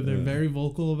other. Either they're very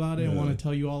vocal about it and want to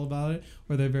tell you all about it,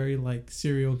 or they're very like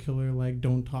serial killer, like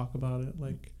don't talk about it.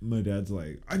 Like my dad's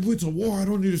like, I went to war. I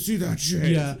don't need to see that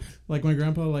shit. Yeah, like my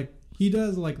grandpa, like he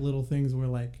does like little things where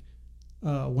like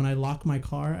when I lock my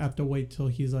car, I have to wait till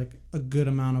he's like a good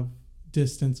amount of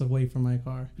distance away from my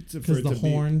car because the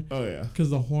horn. Oh yeah. Because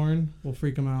the horn will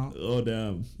freak him out. Oh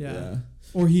damn. Yeah.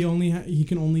 Or he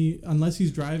can only unless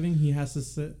he's driving, he has to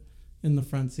sit in the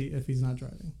front seat if he's not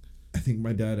driving. I think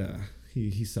my dad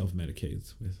he self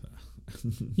medicates with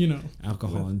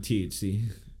alcohol and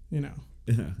THC.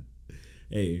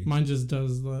 Hey. Mine just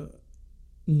does the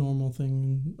normal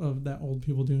thing of that old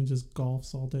people do and just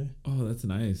golfs all day. Oh, that's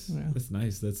nice. Yeah. That's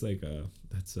nice. That's like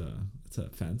that's a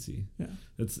fancy. Yeah.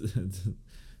 That's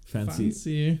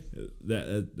fancy.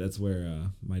 That's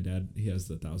where my dad, he has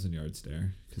the 1,000-yard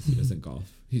stare because he doesn't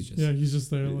golf. He's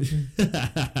just there looking.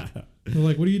 They're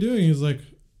like, what are you doing? He's like,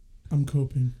 I'm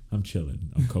coping. I'm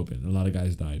chilling. I'm coping. A lot of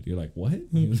guys died. You're like, what?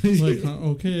 Like,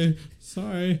 okay,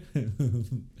 sorry.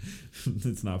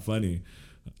 It's not funny.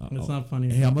 It's not funny.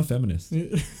 Hey, I'm a feminist.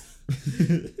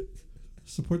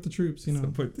 Support the troops,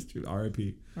 Support the troops.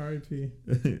 R.I.P. R.I.P.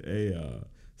 Hey,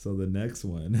 so the next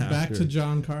one. Back to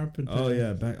John Carpenter. Oh,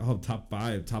 yeah. Top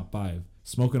five.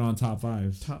 Smoking on top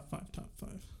five. Top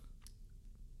five.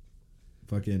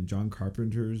 Fucking John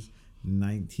Carpenter's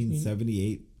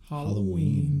 1978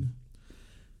 Halloween.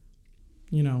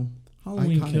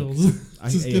 Halloween Iconic. Kills.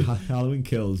 Just Hey, Halloween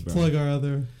Kills, bro. plug our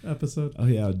other episode. Oh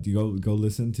yeah, do you go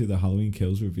listen to the Halloween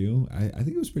Kills review? I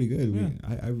think it was pretty good. Yeah.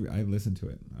 I listened to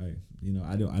it.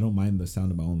 I don't mind the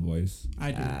sound of my own voice.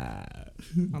 I do.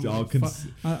 I'm Y'all like,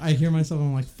 I hear myself.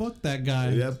 I'm like, fuck that guy.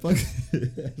 Yeah, fuck,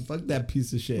 fuck that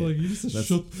piece of shit. Like, you just said,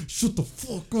 shut the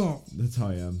fuck up. That's how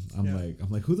I am.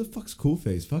 I'm like, who the fuck's Cool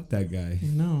Face? Fuck that guy.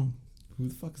 No. Who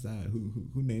the fuck's that?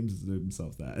 Who names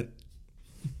himself that?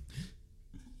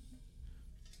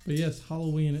 But yes,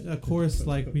 Halloween, of course,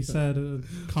 like we said, a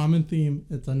common theme.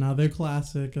 It's another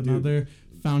classic, another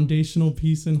foundational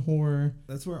piece in horror.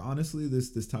 That's where honestly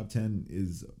this top 10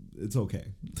 is. It's okay.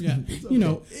 Yeah, It's okay. you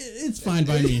know, it's fine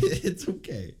by me. It's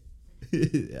okay.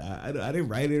 I didn't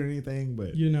write it or anything,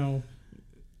 but you know,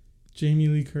 Jamie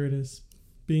Lee Curtis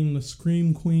being the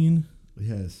Scream Queen.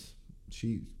 yes,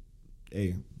 she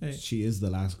is the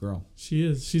last girl. She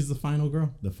is. She's the final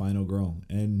girl. The final girl,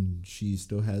 and she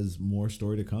still has more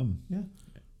story to come. Yeah.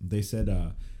 They said,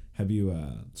 have you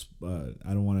I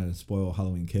don't want to spoil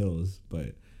Halloween Kills,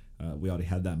 but we already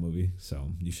had that movie,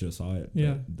 so you should have saw it.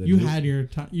 Yeah, you had your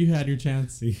chance. You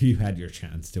had your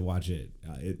chance to watch it.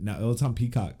 Now it's on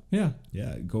Peacock. Yeah.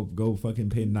 Yeah, go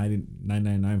fucking pay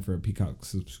 $9.99 for a Peacock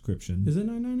subscription. Is it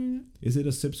 $9.99? Is it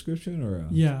a subscription or a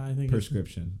I think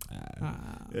prescription?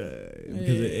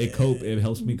 Because it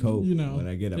helps me cope. You know, when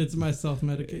I get up. It's my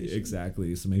self-medication.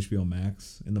 Exactly. Some HBO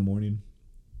Max in the morning.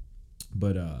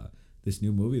 But this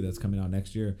new movie that's coming out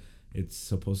next year, it's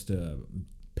supposed to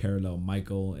parallel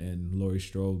Michael and Laurie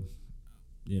Strode,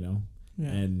 you know,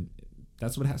 and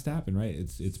that's what has to happen, right?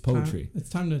 It's poetry. It's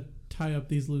time to tie up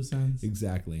these loose ends.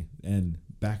 Exactly. And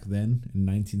back then in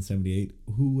 1978,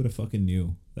 who would have fucking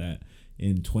knew that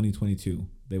in 2022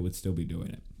 they would still be doing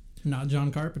it? Not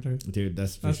John Carpenter, dude.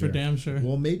 That's for damn sure.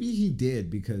 Well, maybe he did,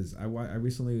 because I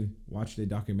recently watched a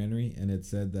documentary and it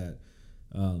said that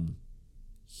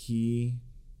he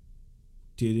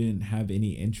didn't have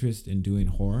any interest in doing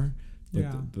horror.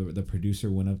 But the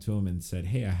producer went up to him and said,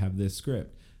 "Hey, I have this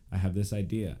script. I have this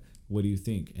idea. What do you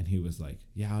think?" And he was like,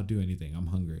 "Yeah, I'll do anything. I'm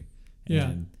hungry."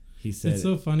 And he said, it's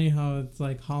so funny how it's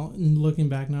like, looking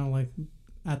back now, like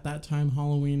at that time,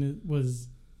 Halloween was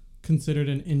considered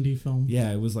an indie film.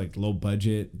 Yeah, it was like low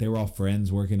budget. They were all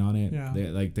friends working on it. Yeah.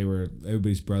 They were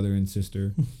everybody's brother and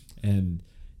sister. And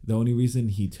the only reason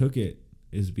he took it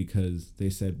is because they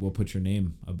said, "We'll put your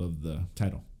name above the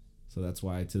title." So that's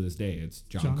why to this day it's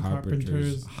John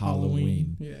Carpenter's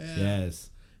Halloween. Yeah. Yes,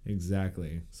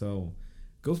 exactly. So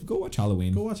go watch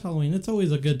Halloween. Go watch Halloween. It's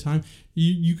always a good time.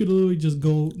 You could literally just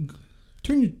go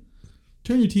turn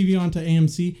your TV on to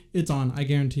AMC. It's on. I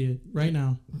guarantee it right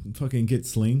now. Fucking get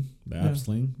Sling, the app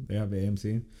Sling. They have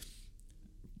AMC.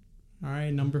 All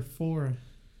right, number 4.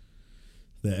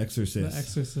 The Exorcist. The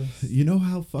Exorcist. You know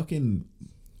how fucking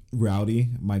rowdy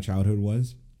my childhood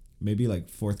was? Maybe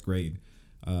like 4th grade.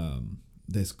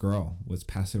 This girl was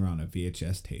passing around a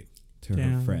VHS tape to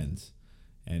her friends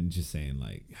and just saying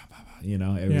like, you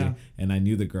know, and I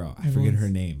knew the girl. I forget her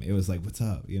name. It was like, "What's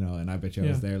up?" You know, and I bet you I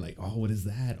was there like, "Oh, what is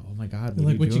that? Oh my God.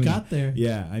 What you got there?"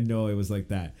 Yeah, I know it was like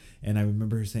that. And I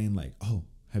remember her saying like, "Oh,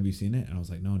 have you seen it?" And I was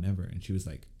like, "No, never." And she was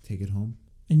like, "Take it home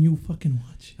and you fucking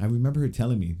watch it." I remember her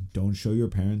telling me, "Don't show your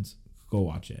parents. Go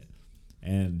watch it."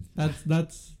 And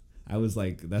that's I was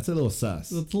like, that's a little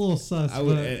sus. That's a little sus. I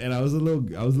was a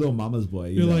little mama's boy.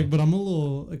 You're like, but I'm a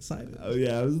little excited. Oh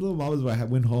yeah, I was a little mama's boy. I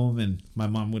went home and my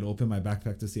mom would open my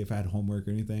backpack to see if I had homework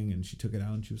or anything, and she took it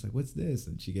out and she was like, "What's this?"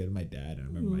 And she gave it to my dad. And I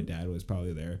remember my dad was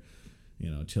probably there, you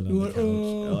know, chilling on the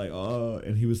couch, like, "Oh,"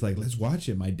 and he was like, "Let's watch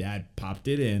it." My dad popped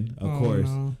it in.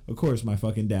 Of course, my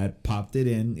fucking dad popped it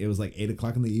in. It was like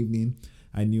 8:00 in the evening.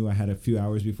 I knew I had a few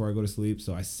hours before I go to sleep,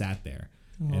 so I sat there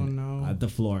at the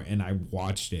floor and I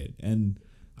watched it. And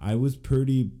I was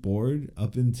pretty bored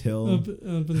up until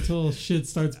shit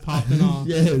starts popping off.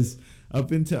 Yes, up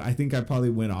until I think I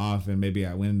probably went off and maybe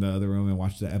I went in the other room and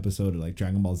watched the episode of like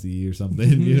Dragon Ball Z or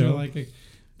something. You know, like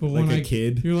a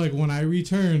kid. You're like, when I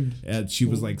returned, she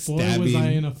was like stabbing. Boy, was I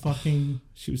in a fucking?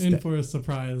 She was in for a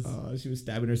surprise. She was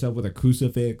stabbing herself with a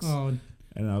crucifix. Oh,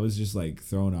 and I was just like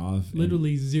thrown off.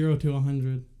 Literally 0 to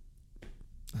 100.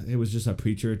 It was just a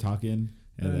preacher talking.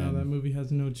 And then that movie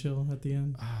has no chill at the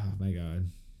end. Oh my God.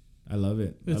 I love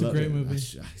it. It's a great movie.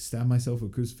 I stab myself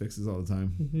with crucifixes all the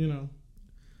time. You know,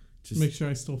 just make sure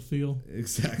I still feel.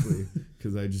 Exactly.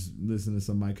 Because I just listen to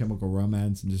some My Chemical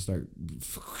Romance and just start.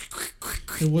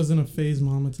 It wasn't a phase,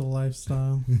 Mom. It's a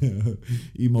lifestyle.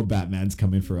 Emo Batman's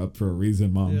coming for a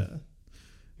reason, Mom.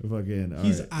 Yeah. Fucking.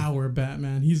 He's our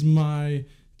Batman. He's my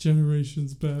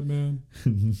generation's Batman.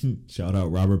 Shout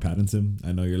out Robert Pattinson.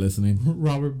 I know you're listening.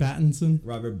 Robert Pattinson.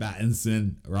 Robert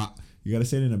Pattinson. You gotta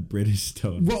say it in a British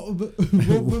tone. Robert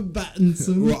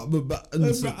Pattinson. Robert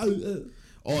Pattinson.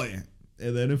 Oh yeah.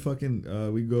 And then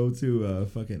we go to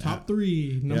fucking top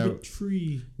 3, number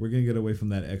 3. We're gonna get away from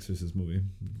that Exorcist movie.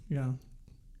 Yeah.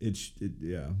 It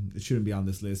shouldn't be on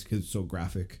this list because it's so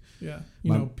graphic. Yeah.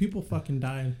 You know, people fucking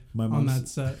died on that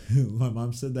set. My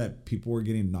mom said that people were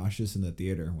getting nauseous in the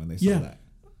theater when they saw that.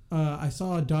 I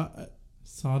saw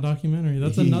a documentary.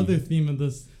 That's another theme of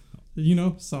this. You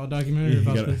know, saw a documentary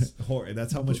about this. Horror.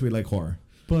 That's how much we like horror.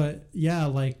 But yeah,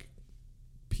 like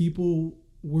people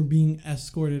were being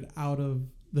escorted out of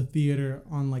the theater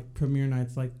on like premiere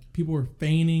nights. Like people were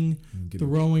fainting,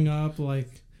 throwing up. Like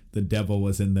the devil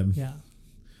was in them. Yeah.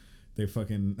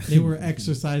 They were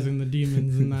exorcising the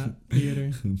demons in that theater.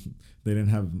 They didn't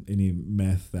have any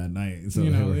meth that night, so they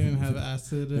didn't have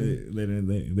acid.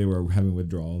 They were having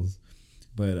withdrawals,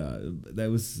 but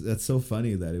that's so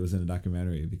funny that it was in a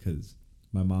documentary because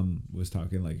my mom was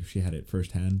talking like she had it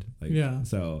firsthand. Like, yeah.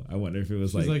 So I wonder if it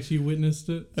was like she witnessed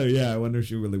it. Oh yeah, I wonder if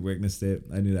she really witnessed it.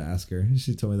 I need to ask her.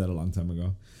 She told me that a long time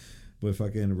ago. But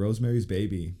fucking Rosemary's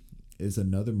Baby is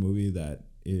another movie that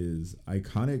is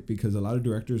iconic because a lot of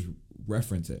directors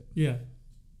reference it. Yeah.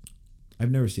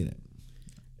 I've never seen it.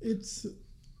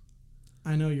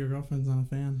 I know your girlfriend's not a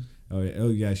fan. Oh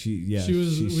yeah,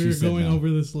 we were going over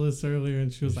this list earlier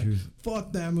and she was like,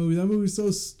 fuck that movie. That movie's so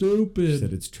stupid. She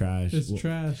said it's trash. It's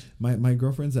trash. My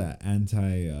girlfriend's an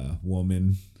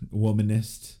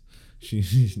womanist.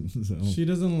 She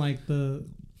doesn't like the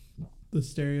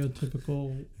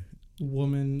stereotypical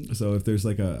woman. So if there's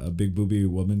like a big booby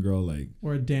woman girl like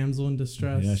or a damsel in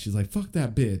distress, yeah, she's like, fuck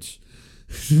that bitch.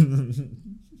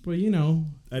 But you know,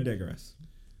 I digress.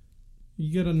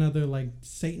 You get another like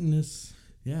Satanist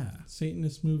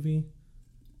movie,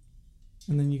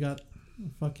 and then you got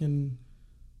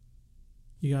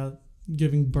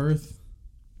giving birth.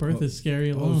 Birth is scary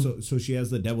alone. So she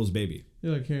has the devil's baby.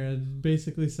 Look here, it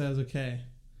basically says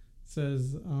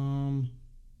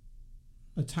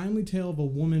a timely tale of a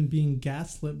woman being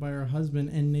gaslit by her husband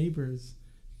and neighbors.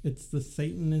 It's the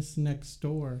Satanist next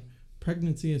door.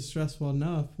 Pregnancy is stressful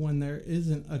enough when there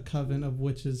isn't a coven of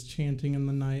witches chanting in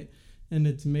the night, and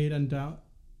it's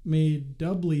made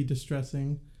doubly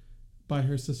distressing by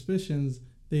her suspicions.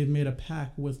 They've made a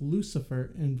pact with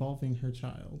Lucifer involving her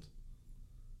child.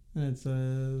 And it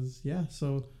says,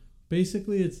 so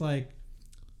basically it's like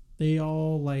they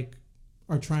all like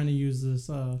are trying to use this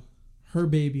her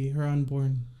baby, her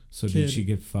unborn So kid. Did she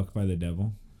get fucked by the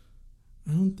devil?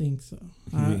 I don't think so.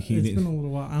 It's been a little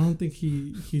while. I don't think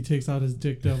he takes out his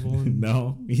dick devil and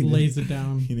lays it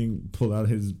down. He didn't pull out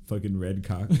his fucking red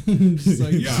cock. Just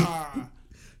like, yeah.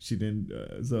 She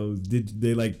didn't. So did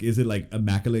they like? Is it like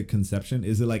immaculate conception?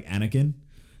 Is it like Anakin?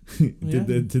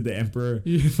 Did the emperor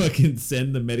fucking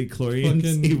send the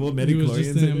midichlorians, evil midichlorians? He was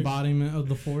just an embodiment of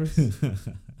the Force.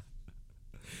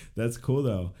 That's cool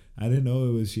though. I didn't know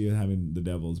it was she having the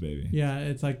devil's baby. Yeah,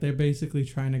 it's like they're basically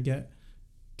trying to get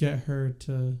her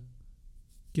to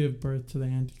give birth to the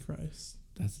Antichrist.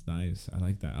 That's nice. I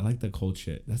like that. I like the cult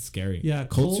shit. That's scary. Yeah,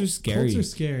 cults are scary.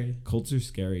 Cults are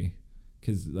scary.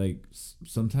 Because, like,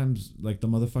 sometimes, like, the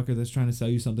motherfucker that's trying to sell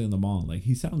you something in the mall, like,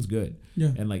 he sounds good.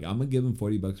 Yeah. And, like, I'm going to give him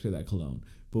 $40 for that cologne.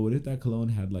 But what if that cologne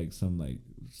had, like, some, like,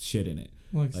 shit in it?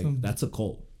 Like that's a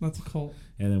cult. That's a cult.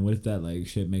 And then what if that, like,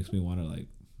 shit makes me want to, like,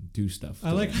 do stuff?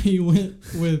 I like how you went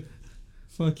with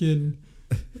fucking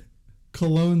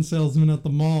cologne salesman at the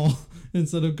mall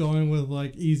instead of going with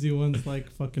like easy ones like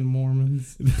fucking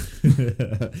Mormons.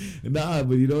 Nah,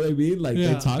 but you know what I mean? Like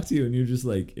they talk to you and you're just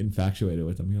like infatuated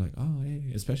with them. You're like, oh,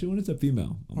 hey, especially when it's a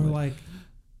female. I'm like,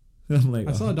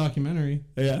 I saw a documentary.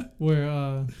 Yeah.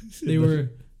 Where they were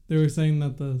saying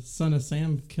that the Son of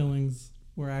Sam killings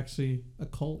were actually a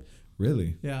cult.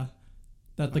 Really? Yeah.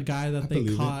 That the guy that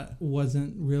they caught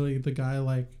wasn't really the guy.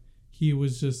 Like he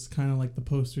was just kind of like the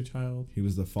poster child. He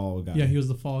was the fall guy. Yeah, he was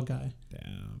the fall guy.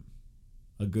 Damn.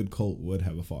 A good cult would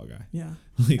have a fall guy. Yeah.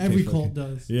 Like every cult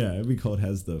does. Yeah, every cult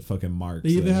has the fucking marks. They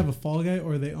either have a fall guy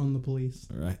or they own the police.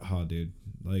 Right. Oh, dude.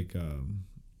 Like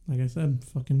I said,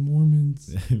 fucking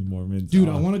Mormons. Mormons. Dude,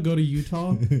 I want to go to Utah.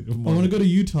 I want to go to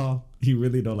Utah. You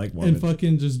really don't like Mormons. And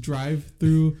fucking just drive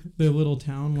through their little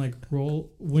town, like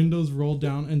windows roll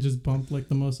down and just bump like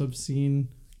the most obscene,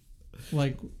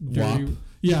 like dirty, WAP.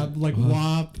 Yeah, like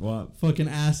WAP. Fucking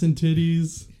ass and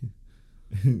titties.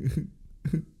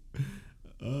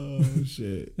 Oh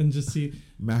shit! And just see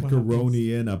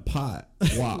macaroni in a pot.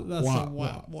 WAP. That's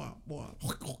WAP.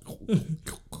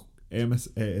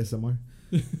 ASMR.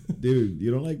 Dude, you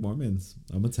don't like Mormons.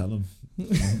 I'm gonna tell him.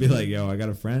 I'll be like, yo, I got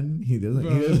a friend. He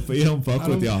don't fuck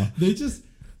with y'all. They just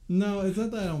No, it's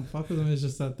not that I don't fuck with them. It's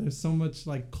just that there's so much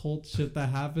like cult shit that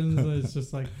happens. That it's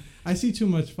just like I see too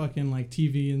much fucking like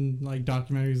TV and like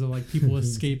documentaries of like people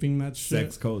escaping that shit.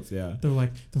 Sex cults, yeah. They're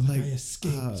like I Like,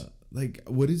 escaped. like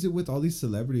what is it with all these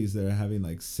celebrities that are having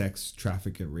like sex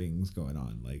trafficking rings going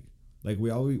on? Like we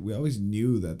always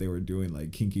knew that they were doing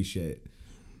like kinky shit.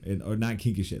 Or not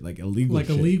kinky shit, like illegal like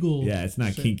shit. illegal. Yeah, it's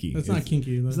not shit. kinky. It's not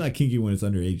kinky. It's not kinky when it's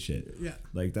underage shit. Yeah.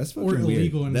 Like that's fucking Or weird.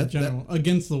 illegal in general.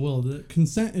 Against the will. The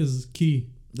consent is key.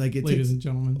 Like it ladies takes, and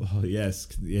gentlemen. Oh yes,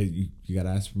 yeah, you gotta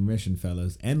ask permission,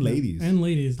 fellas and ladies. And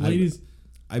ladies.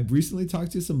 I've recently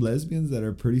talked to some lesbians that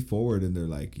are pretty forward, and they're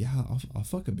like, "Yeah, I'll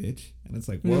fuck a bitch," and it's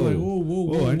like, "Whoa, like,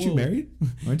 whoa, aren't you married?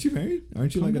 Aren't you married?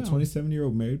 Aren't you Calm like down. a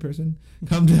 27-year-old married person?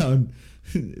 Calm down."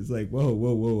 It's like,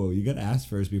 whoa! You gotta ask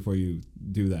first before you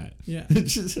do that. Yeah.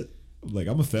 Like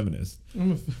I'm a feminist.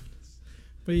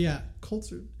 But yeah,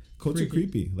 cults are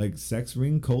creepy. Like sex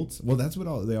ring cults. Well, that's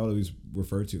what they always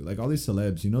refer to. Like all these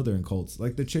celebs, they're in cults.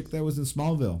 Like the chick that was in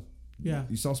Smallville. Yeah.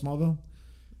 You saw Smallville?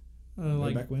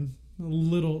 Like back when? a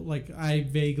little, like I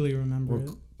vaguely remember Or it.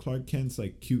 Clark Kent's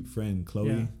like cute friend, Chloe.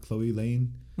 Yeah. Chloe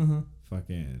Lane. Uh-huh.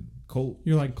 Fucking cult.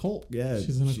 You're like cult. Yeah.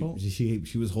 She's in a cult.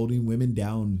 She was holding women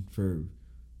down for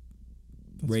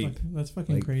rape. That's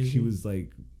fucking like, crazy. She was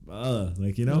like,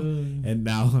 and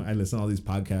now I listen to all these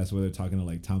podcasts where they're talking to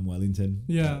like Tom Wellington.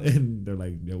 Yeah. And they're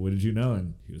like, "Yo, what did you know?"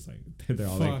 And he was like, they're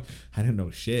all like, "I didn't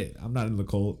know shit. I'm not in the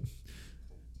cult."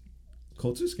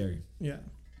 Cults are scary. Yeah.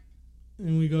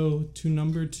 And we go to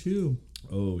number 2.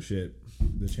 Oh shit.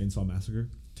 The Chainsaw Massacre.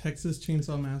 Texas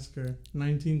Chainsaw Massacre,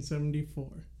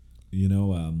 1974.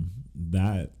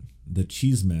 That the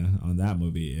chisme on that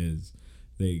movie is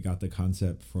they got the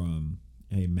concept from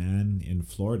a man in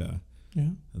Florida. Yeah.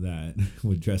 That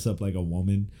would dress up like a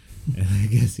woman, and I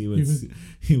guess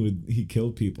he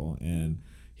killed people, and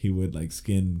he would like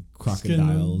skin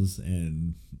crocodiles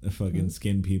and fucking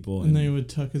skin people, and they would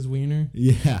tuck his wiener.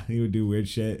 Yeah, he would do weird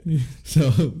shit.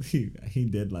 So he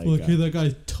did like, look, hey, that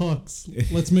guy tucks.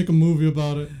 Let's make a movie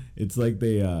about it. It's like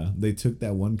they took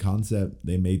that one concept,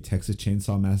 they made Texas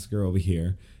Chainsaw Massacre over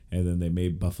here, and then they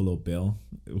made Buffalo Bill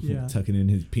tucking in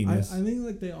his penis. I think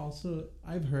like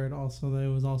I've heard also that it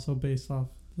was also based off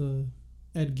the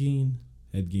Ed Gein.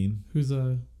 Ed Gein, who's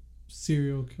a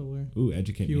serial killer. Ooh,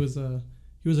 educate me. He was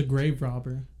a grave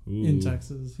robber in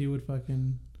Texas. He would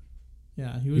fucking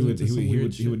he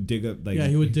would dig up like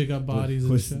he would dig up bodies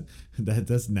and shit.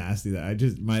 That's nasty.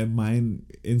 My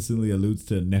mind instantly alludes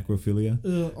to necrophilia.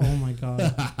 Oh my god,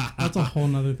 that's a whole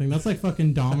nother thing. That's like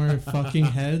fucking Dahmer fucking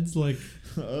heads. Like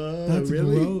that's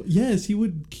really gross. Yes, he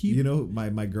would keep.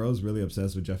 My girl's really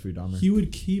obsessed with Jeffrey Dahmer. He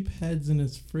would keep heads in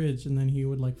his fridge and then he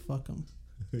would like fuck them.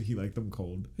 He liked them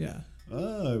cold. Yeah.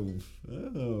 Oh,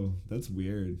 that's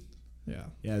weird. Yeah.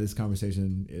 Yeah, this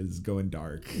conversation is going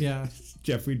dark. Yeah.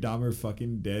 Jeffrey Dahmer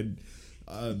fucking dead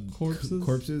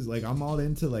corpses. Like, I'm all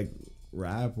into, like,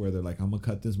 rap where they're like, I'm going to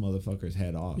cut this motherfucker's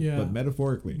head off. Yeah. But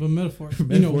metaphorically. With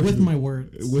my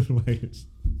words.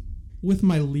 With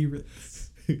my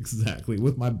lyrics. Exactly.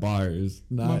 With my bars.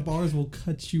 My bars will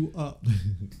cut you up.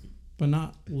 But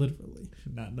not literally.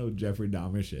 Not no Jeffrey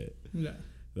Dahmer shit. Yeah.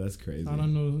 That's crazy. I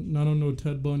don't know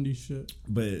Ted Bundy shit.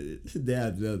 But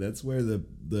yeah, that's where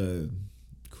the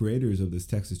creators of this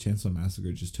Texas Chainsaw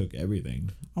Massacre just took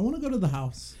everything. I want to go to the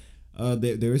house.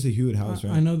 There is a Hewitt house,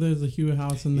 right? I know there's a Hewitt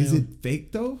house, and is it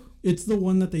fake though? It's the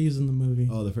one that they use in the movie.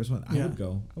 Oh, the first one. I would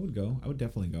go. I would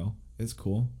definitely go. It's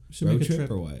cool. Should road make a trip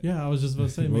or what? Yeah, I was just about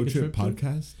to say road make a trip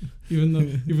podcast.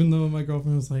 Even though my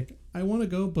girlfriend was like, I want to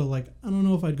go, but like I don't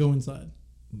know if I'd go inside.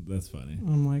 That's funny.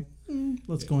 I'm like,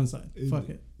 let's go inside. Fuck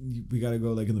it. We gotta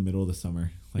go like in the middle of the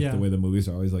summer, like the way the movies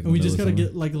are always like. And we just gotta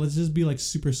get like, let's just be like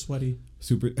super sweaty.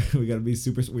 We gotta be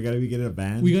getting a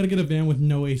van. We gotta get a van with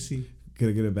no AC.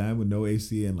 Gotta get a van with no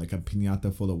AC and like a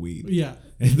piñata full of weed. Yeah,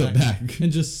 in the back,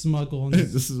 and just smuggle. And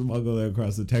just smuggle it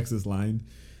across the Texas line.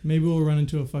 Maybe we'll run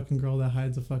into a fucking girl that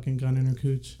hides a fucking gun in her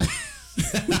cooch.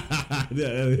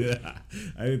 Yeah.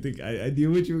 I didn't think I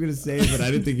knew what you were gonna say, but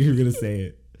I didn't think you were gonna say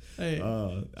it. Hey,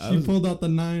 she pulled out the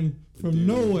 9 from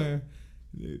nowhere.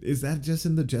 Is that just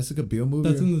in the Jessica Biel movie?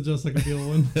 That's in the Jessica Biel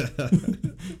one.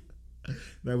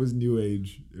 That was new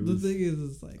age. The thing is,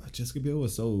 it's like Jessica Biel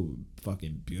was so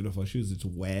fucking beautiful. She was just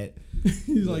wet.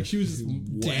 He's like she was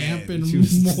just damp and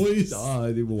moist.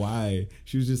 Why?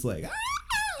 She was just like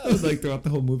like throughout the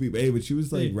whole movie. But she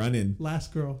was like running.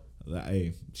 Last girl.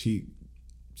 Hey, she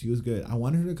was good. I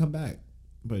wanted her to come back,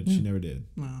 but she never did.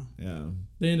 No. Yeah.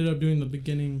 They ended up doing the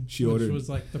beginning, which was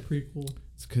like the prequel.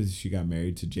 It's because she got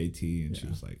married to JT, and she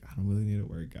was like, I don't really need to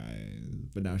work, guys.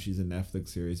 But now she's in Netflix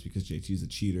series because JT's a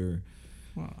cheater.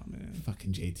 Oh man.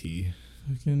 Fucking JT.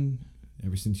 Fucking.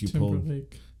 Ever since you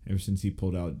Ever since he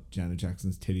pulled out Janet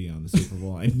Jackson's titty on the Super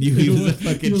Bowl, I knew he was a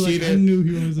fucking cheater. I knew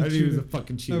he was a I knew cheater. he was a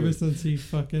fucking cheater. Ever since he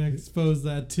fucking exposed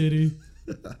that titty.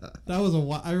 That was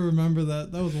I remember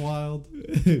that. That was wild.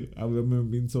 I remember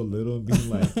being so little and being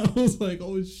like, I was like,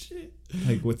 oh shit.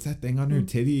 like, what's that thing on her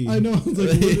titty? I know. I was like,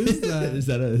 what is that? Is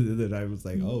that then I was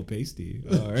like, oh, pasty.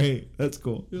 All right, that's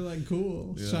cool. You're like,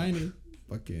 cool, Yeah. shiny.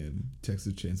 Fucking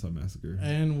Texas Chainsaw Massacre.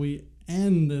 And we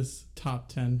end this top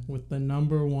 10 with the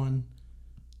number 1,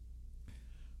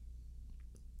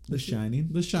 The Shining.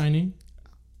 The Shining.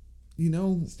 You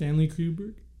know, Stanley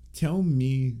Kubrick. tell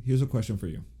me. Here's a question for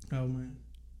you. Oh man.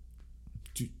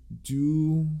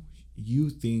 Do you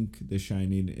think The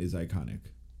Shining is iconic,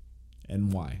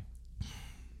 and why?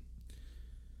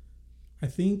 I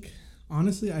think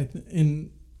honestly, I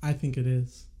think it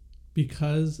is,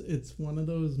 because it's one of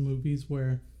those movies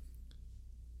where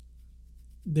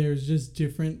there's just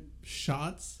different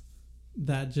shots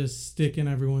that just stick in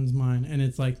everyone's mind, and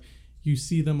it's like you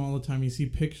see them all the time. You see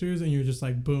pictures, and you're just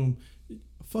like, boom.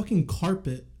 Fucking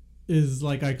carpet is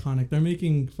like iconic. They're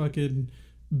making fucking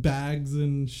bags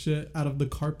and shit out of the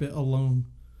carpet alone,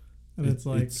 and it's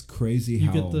like it's crazy you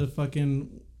how get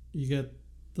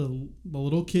the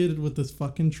little kid with this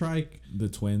fucking trike, the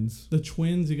twins. the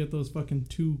twins. You get those fucking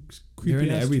two creepy They're in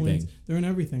ass everything. twins. They're in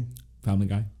everything. Family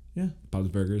Guy. Yeah. Bob's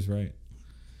Burgers, right?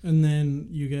 And then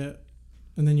you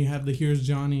have the Here's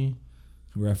Johnny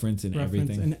Reference in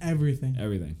everything. and everything.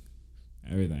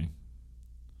 Everything.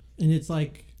 And it's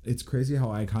like, It's crazy how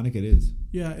iconic it is.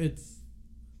 yeah, it's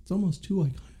almost too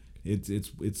iconic.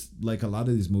 It's like a lot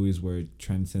of these movies where it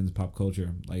transcends pop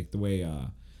culture, like the way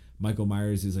Michael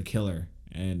Myers is a killer,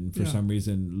 and for some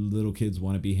reason little kids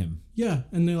want to be him. Yeah,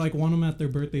 and they like want him at their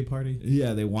birthday party.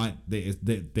 Yeah, they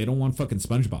don't want fucking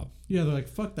SpongeBob. Yeah, they're like,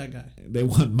 fuck that guy. They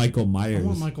want Michael Myers. I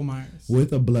want Michael Myers.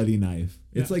 with a bloody knife.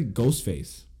 It's Yeah. like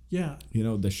Ghostface. Yeah. You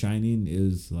know, The Shining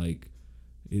is like,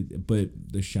 but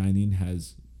The Shining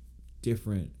has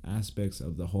different aspects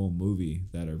of the whole movie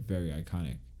that are very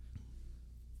iconic.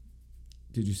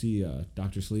 Did you see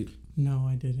Dr. Sleep? No,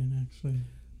 I didn't actually.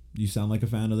 You sound like a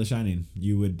fan of The Shining.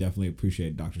 You would definitely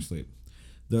appreciate Dr. Sleep.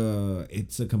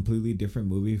 It's a completely different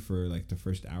movie for like the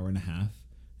first hour and a half,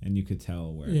 and you could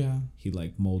tell where he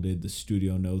like molded the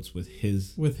studio notes with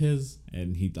his,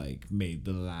 and he like made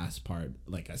the last part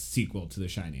like a sequel to The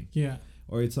Shining. Yeah.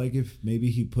 Or it's like if maybe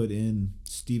he put in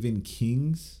Stephen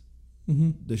King's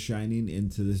The Shining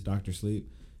into this Dr.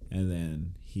 Sleep, and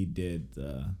then he did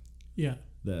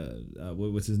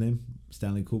what's his name?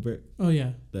 Stanley Kubrick. Oh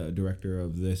yeah. The director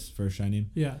of this first Shining.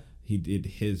 Yeah. He did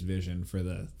his vision for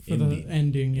the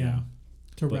ending. Yeah.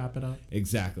 To wrap it up.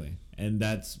 Exactly. And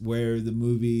that's where the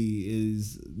movie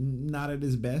is not at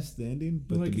its best, the ending,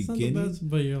 but like, the it's beginning. not the best,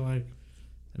 but you're like,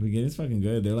 the beginning's fucking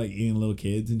good. They're like eating little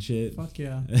kids and shit. fuck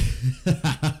yeah.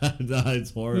 No,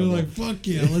 it's horrible. They're like, fuck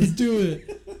yeah, let's do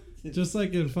it. Just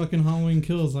like in fucking Halloween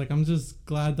Kills. Like, I'm just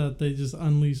glad that they just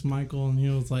unleashed Michael, and he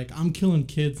was like, I'm killing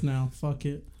kids now. Fuck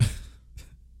it.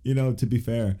 You know, to be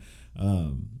fair,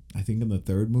 I think in the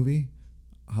third movie,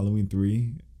 Halloween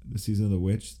 3, the Season of the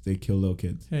Witch, they kill little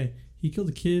kids. Hey, he killed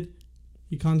a kid.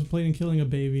 He contemplating killing a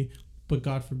baby, but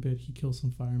God forbid he kills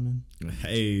some firemen.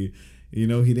 Hey, you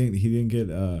know he didn't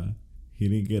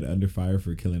get under fire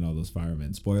for killing all those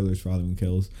firemen. Spoilers for Halloween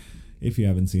Kills. If you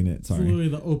haven't seen it, sorry. It's literally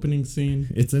the opening scene.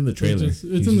 It's in the trailer. It's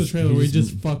in the trailer where he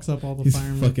just fucks up all the he's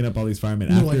firemen. fucking up all these firemen.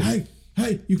 And After, they're like,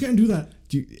 hey, you can't do that.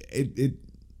 It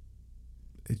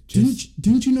just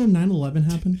Didn't you know 9/11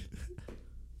 happened?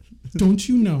 Don't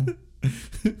you know?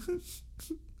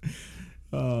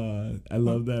 I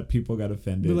love that people got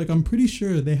offended. They're like, I'm pretty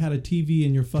sure they had a TV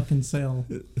in your fucking cell.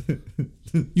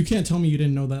 You can't tell me you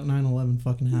didn't know that 9/11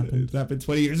 fucking happened. It happened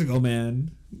 20 years ago,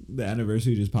 man. The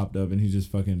anniversary just popped up, and he's just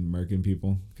fucking murking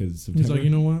people because He's like, you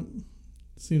know what?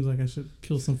 Seems like I should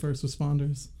kill some first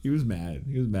responders. He was mad,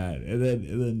 and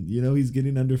then you know he's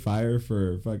getting under fire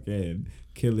for fucking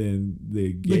killing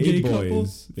the gay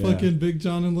boys. Couple, fucking Big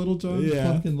John and Little John.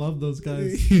 Yeah. Fucking love those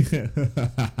guys.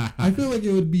 I feel like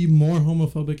it would be more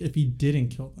homophobic if he didn't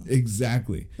kill them.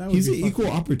 Exactly. That He's would an be equal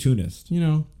opportunist. You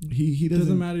know, he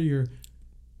doesn't matter your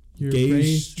gay,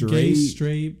 race, straight,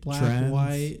 straight, black, trans.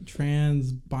 white,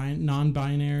 trans,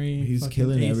 non-binary. He's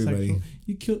killing everybody.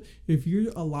 You kill if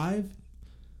you're alive.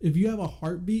 If you have a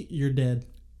heartbeat, you're dead.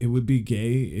 It would be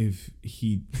gay if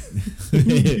he.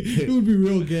 It would be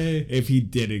real gay if he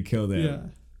didn't kill them. Yeah.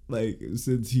 Like,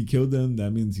 since he killed them, that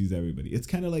means he's everybody. It's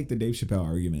kind of like the Dave Chappelle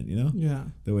argument, you know? Yeah.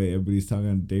 The way everybody's talking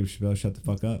on Dave Chappelle, shut the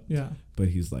fuck up. Yeah. But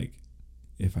he's like,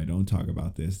 if I don't talk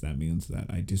about this, that means that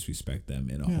I disrespect them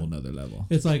in a whole nother level.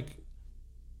 It's like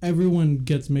everyone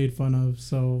gets made fun of.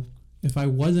 So if I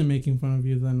wasn't making fun of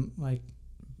you, then like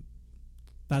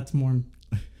That's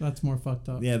more fucked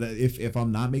up. Yeah, that if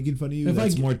I'm not making fun of you, If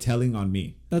that's more telling on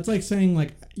me. That's like saying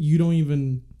like you don't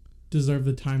even deserve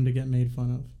the time to get made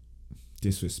fun of.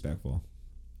 Disrespectful.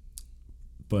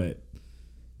 But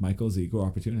Michael's an equal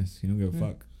opportunist. He don't give a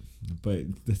fuck.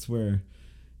 But that's where,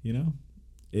 you know,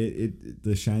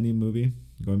 the Shining movie,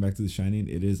 going back to The Shining,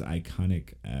 it is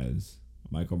iconic as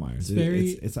Michael Myers.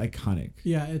 It's iconic.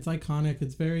 Yeah, it's iconic.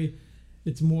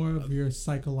 It's more of your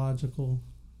psychological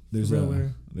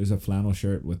thriller. There's a flannel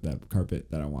shirt with that carpet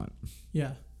that I want.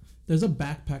 Yeah. There's a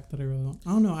backpack that I really want. I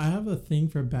don't know. I have a thing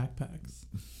for backpacks.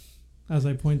 As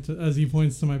he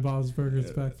points to my Bob's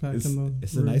Burgers backpack.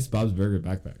 It's a nice Bob's Burger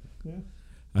backpack. Yeah.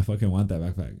 I fucking want that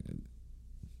backpack.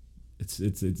 It's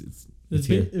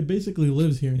here. It basically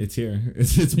lives here. It's here.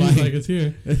 It's mine. mine. Like, it's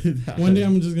here. One day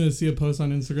I'm just gonna see a post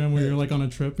on Instagram where you're like on a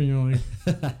trip and you're like,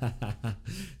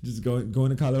 just going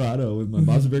to Colorado with my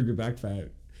Bob's Burger backpack.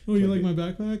 Oh, you like my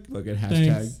backpack? Fucking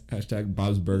hashtag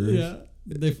Bob's Burgers. Yeah.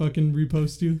 They fucking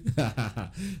repost you.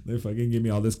 They fucking give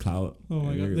me all this clout. Oh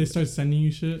my god. They start sending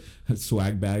you shit.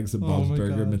 Swag bags of Bob's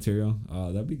Burger material.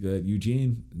 Oh, that'd be good.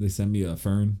 Eugene, they send me a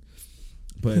fern.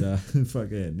 But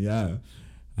fucking yeah.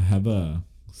 I have a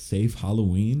safe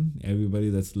Halloween. Everybody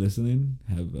that's listening,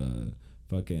 have a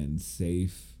fucking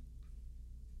safe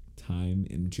time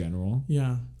in general.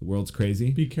 Yeah. The world's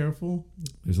crazy. Be careful.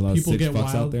 There's a lot of sick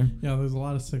fucks out there. Yeah, there's a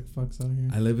lot of sick fucks out here.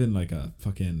 I live in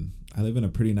a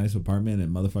pretty nice apartment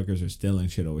and motherfuckers are stealing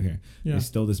shit over here. Yeah. They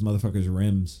stole this motherfucker's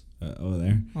rims over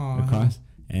there across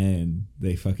and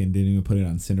they fucking didn't even put it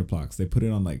on cinder blocks. They put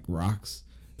it on like rocks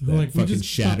that like fucking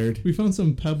shattered. We found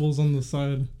some pebbles on the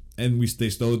side. And they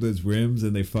stole his rims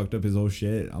and they fucked up his whole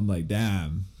shit. I'm like,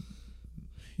 damn.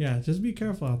 Yeah, just be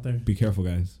careful out there. Be careful,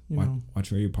 guys.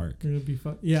 Watch where you park. You're gonna be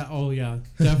yeah. Oh yeah.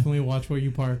 Definitely watch where you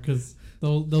park because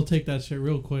they'll take that shit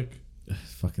real quick.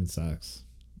 Fucking sucks.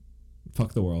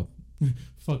 Fuck the world.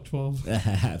 Fuck 12.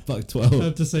 Fuck 12. I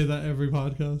have to say that every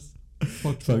podcast.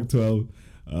 Fuck 12. Fuck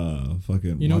 12.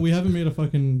 Fucking. You know we haven't made a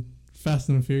fucking Fast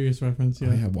and the Furious reference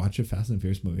yet. I have watched a Fast and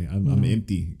Furious movie. I'm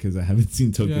empty because I haven't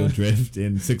seen Tokyo Drift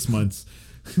in 6 months.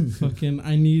 Fucking,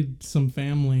 I need some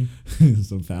family.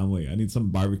 Some family. I need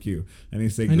some barbecue. I need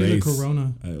to say Grace. I need a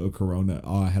Corona. A Corona.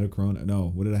 Oh, I had a Corona.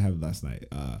 No, what did I have last night?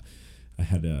 I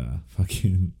had a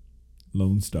fucking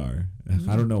Lone Star.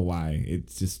 I don't know why.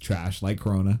 It's just trash. Like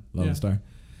Corona. Lone Star.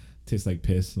 Tastes like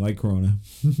piss. Like Corona.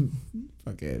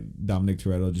 Fucking Dominic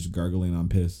Toretto just gargling on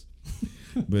piss.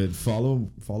 But follow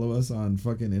us on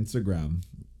fucking Instagram.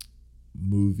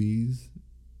 Movie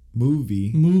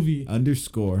 _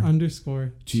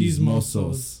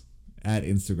 Chismosos at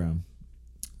Instagram.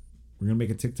 We're gonna make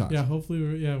a TikTok. Yeah, hopefully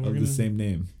we're gonna the same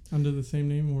name. Under the same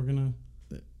name, we're gonna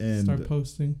start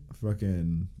posting.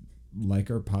 Fucking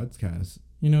like our podcast.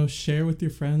 You know, share with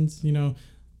your friends. You know,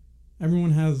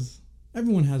 everyone has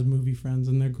movie friends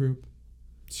in their group.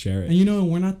 Share it. And you know,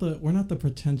 we're not the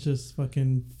pretentious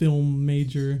fucking film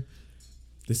major.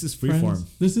 This is freeform.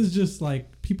 This is just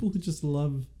like people who just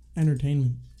love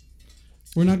entertainment.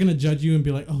 We're not gonna judge you and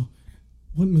be like, oh,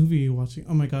 what movie are you watching?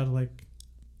 Oh my god, like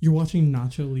you're watching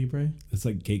Nacho Libre. It's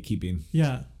like gatekeeping.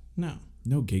 Yeah. No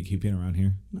gatekeeping around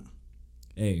here. No.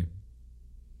 Hey.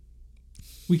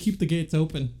 We keep the gates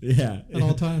open. Yeah. At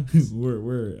all times.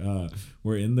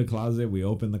 we're in the closet. We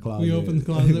open the closet.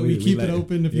 We keep it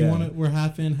open. If you want it, we're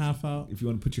half in, half out. If you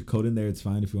want to put your coat in there, it's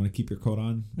fine. If you want to keep your coat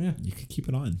on, you can keep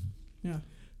it on. Yeah.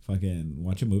 Fucking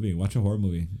watch a movie. Watch a horror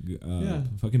movie.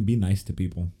 Fucking be nice to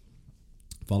people.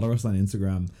 Follow us on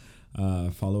Instagram.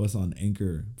 Follow us on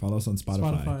Anchor. Follow us on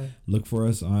Spotify. Look for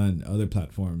us on other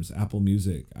platforms. Apple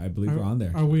Music. I believe we're on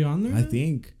there. Are we on there? I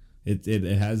think it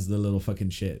has the little fucking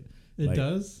shit. It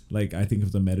does? Like, I think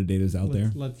if the metadata's out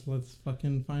there. Let's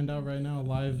fucking find out right now,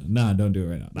 live. Nah, don't do it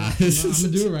right now. No, I'm going to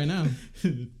do it right now.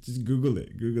 Just Google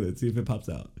it. See if it pops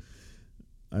out.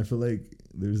 I feel like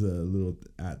there's a little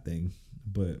 @ thing.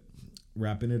 But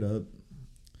wrapping it up.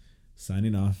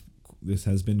 Signing off. This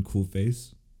has been Cool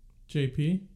Face. JP.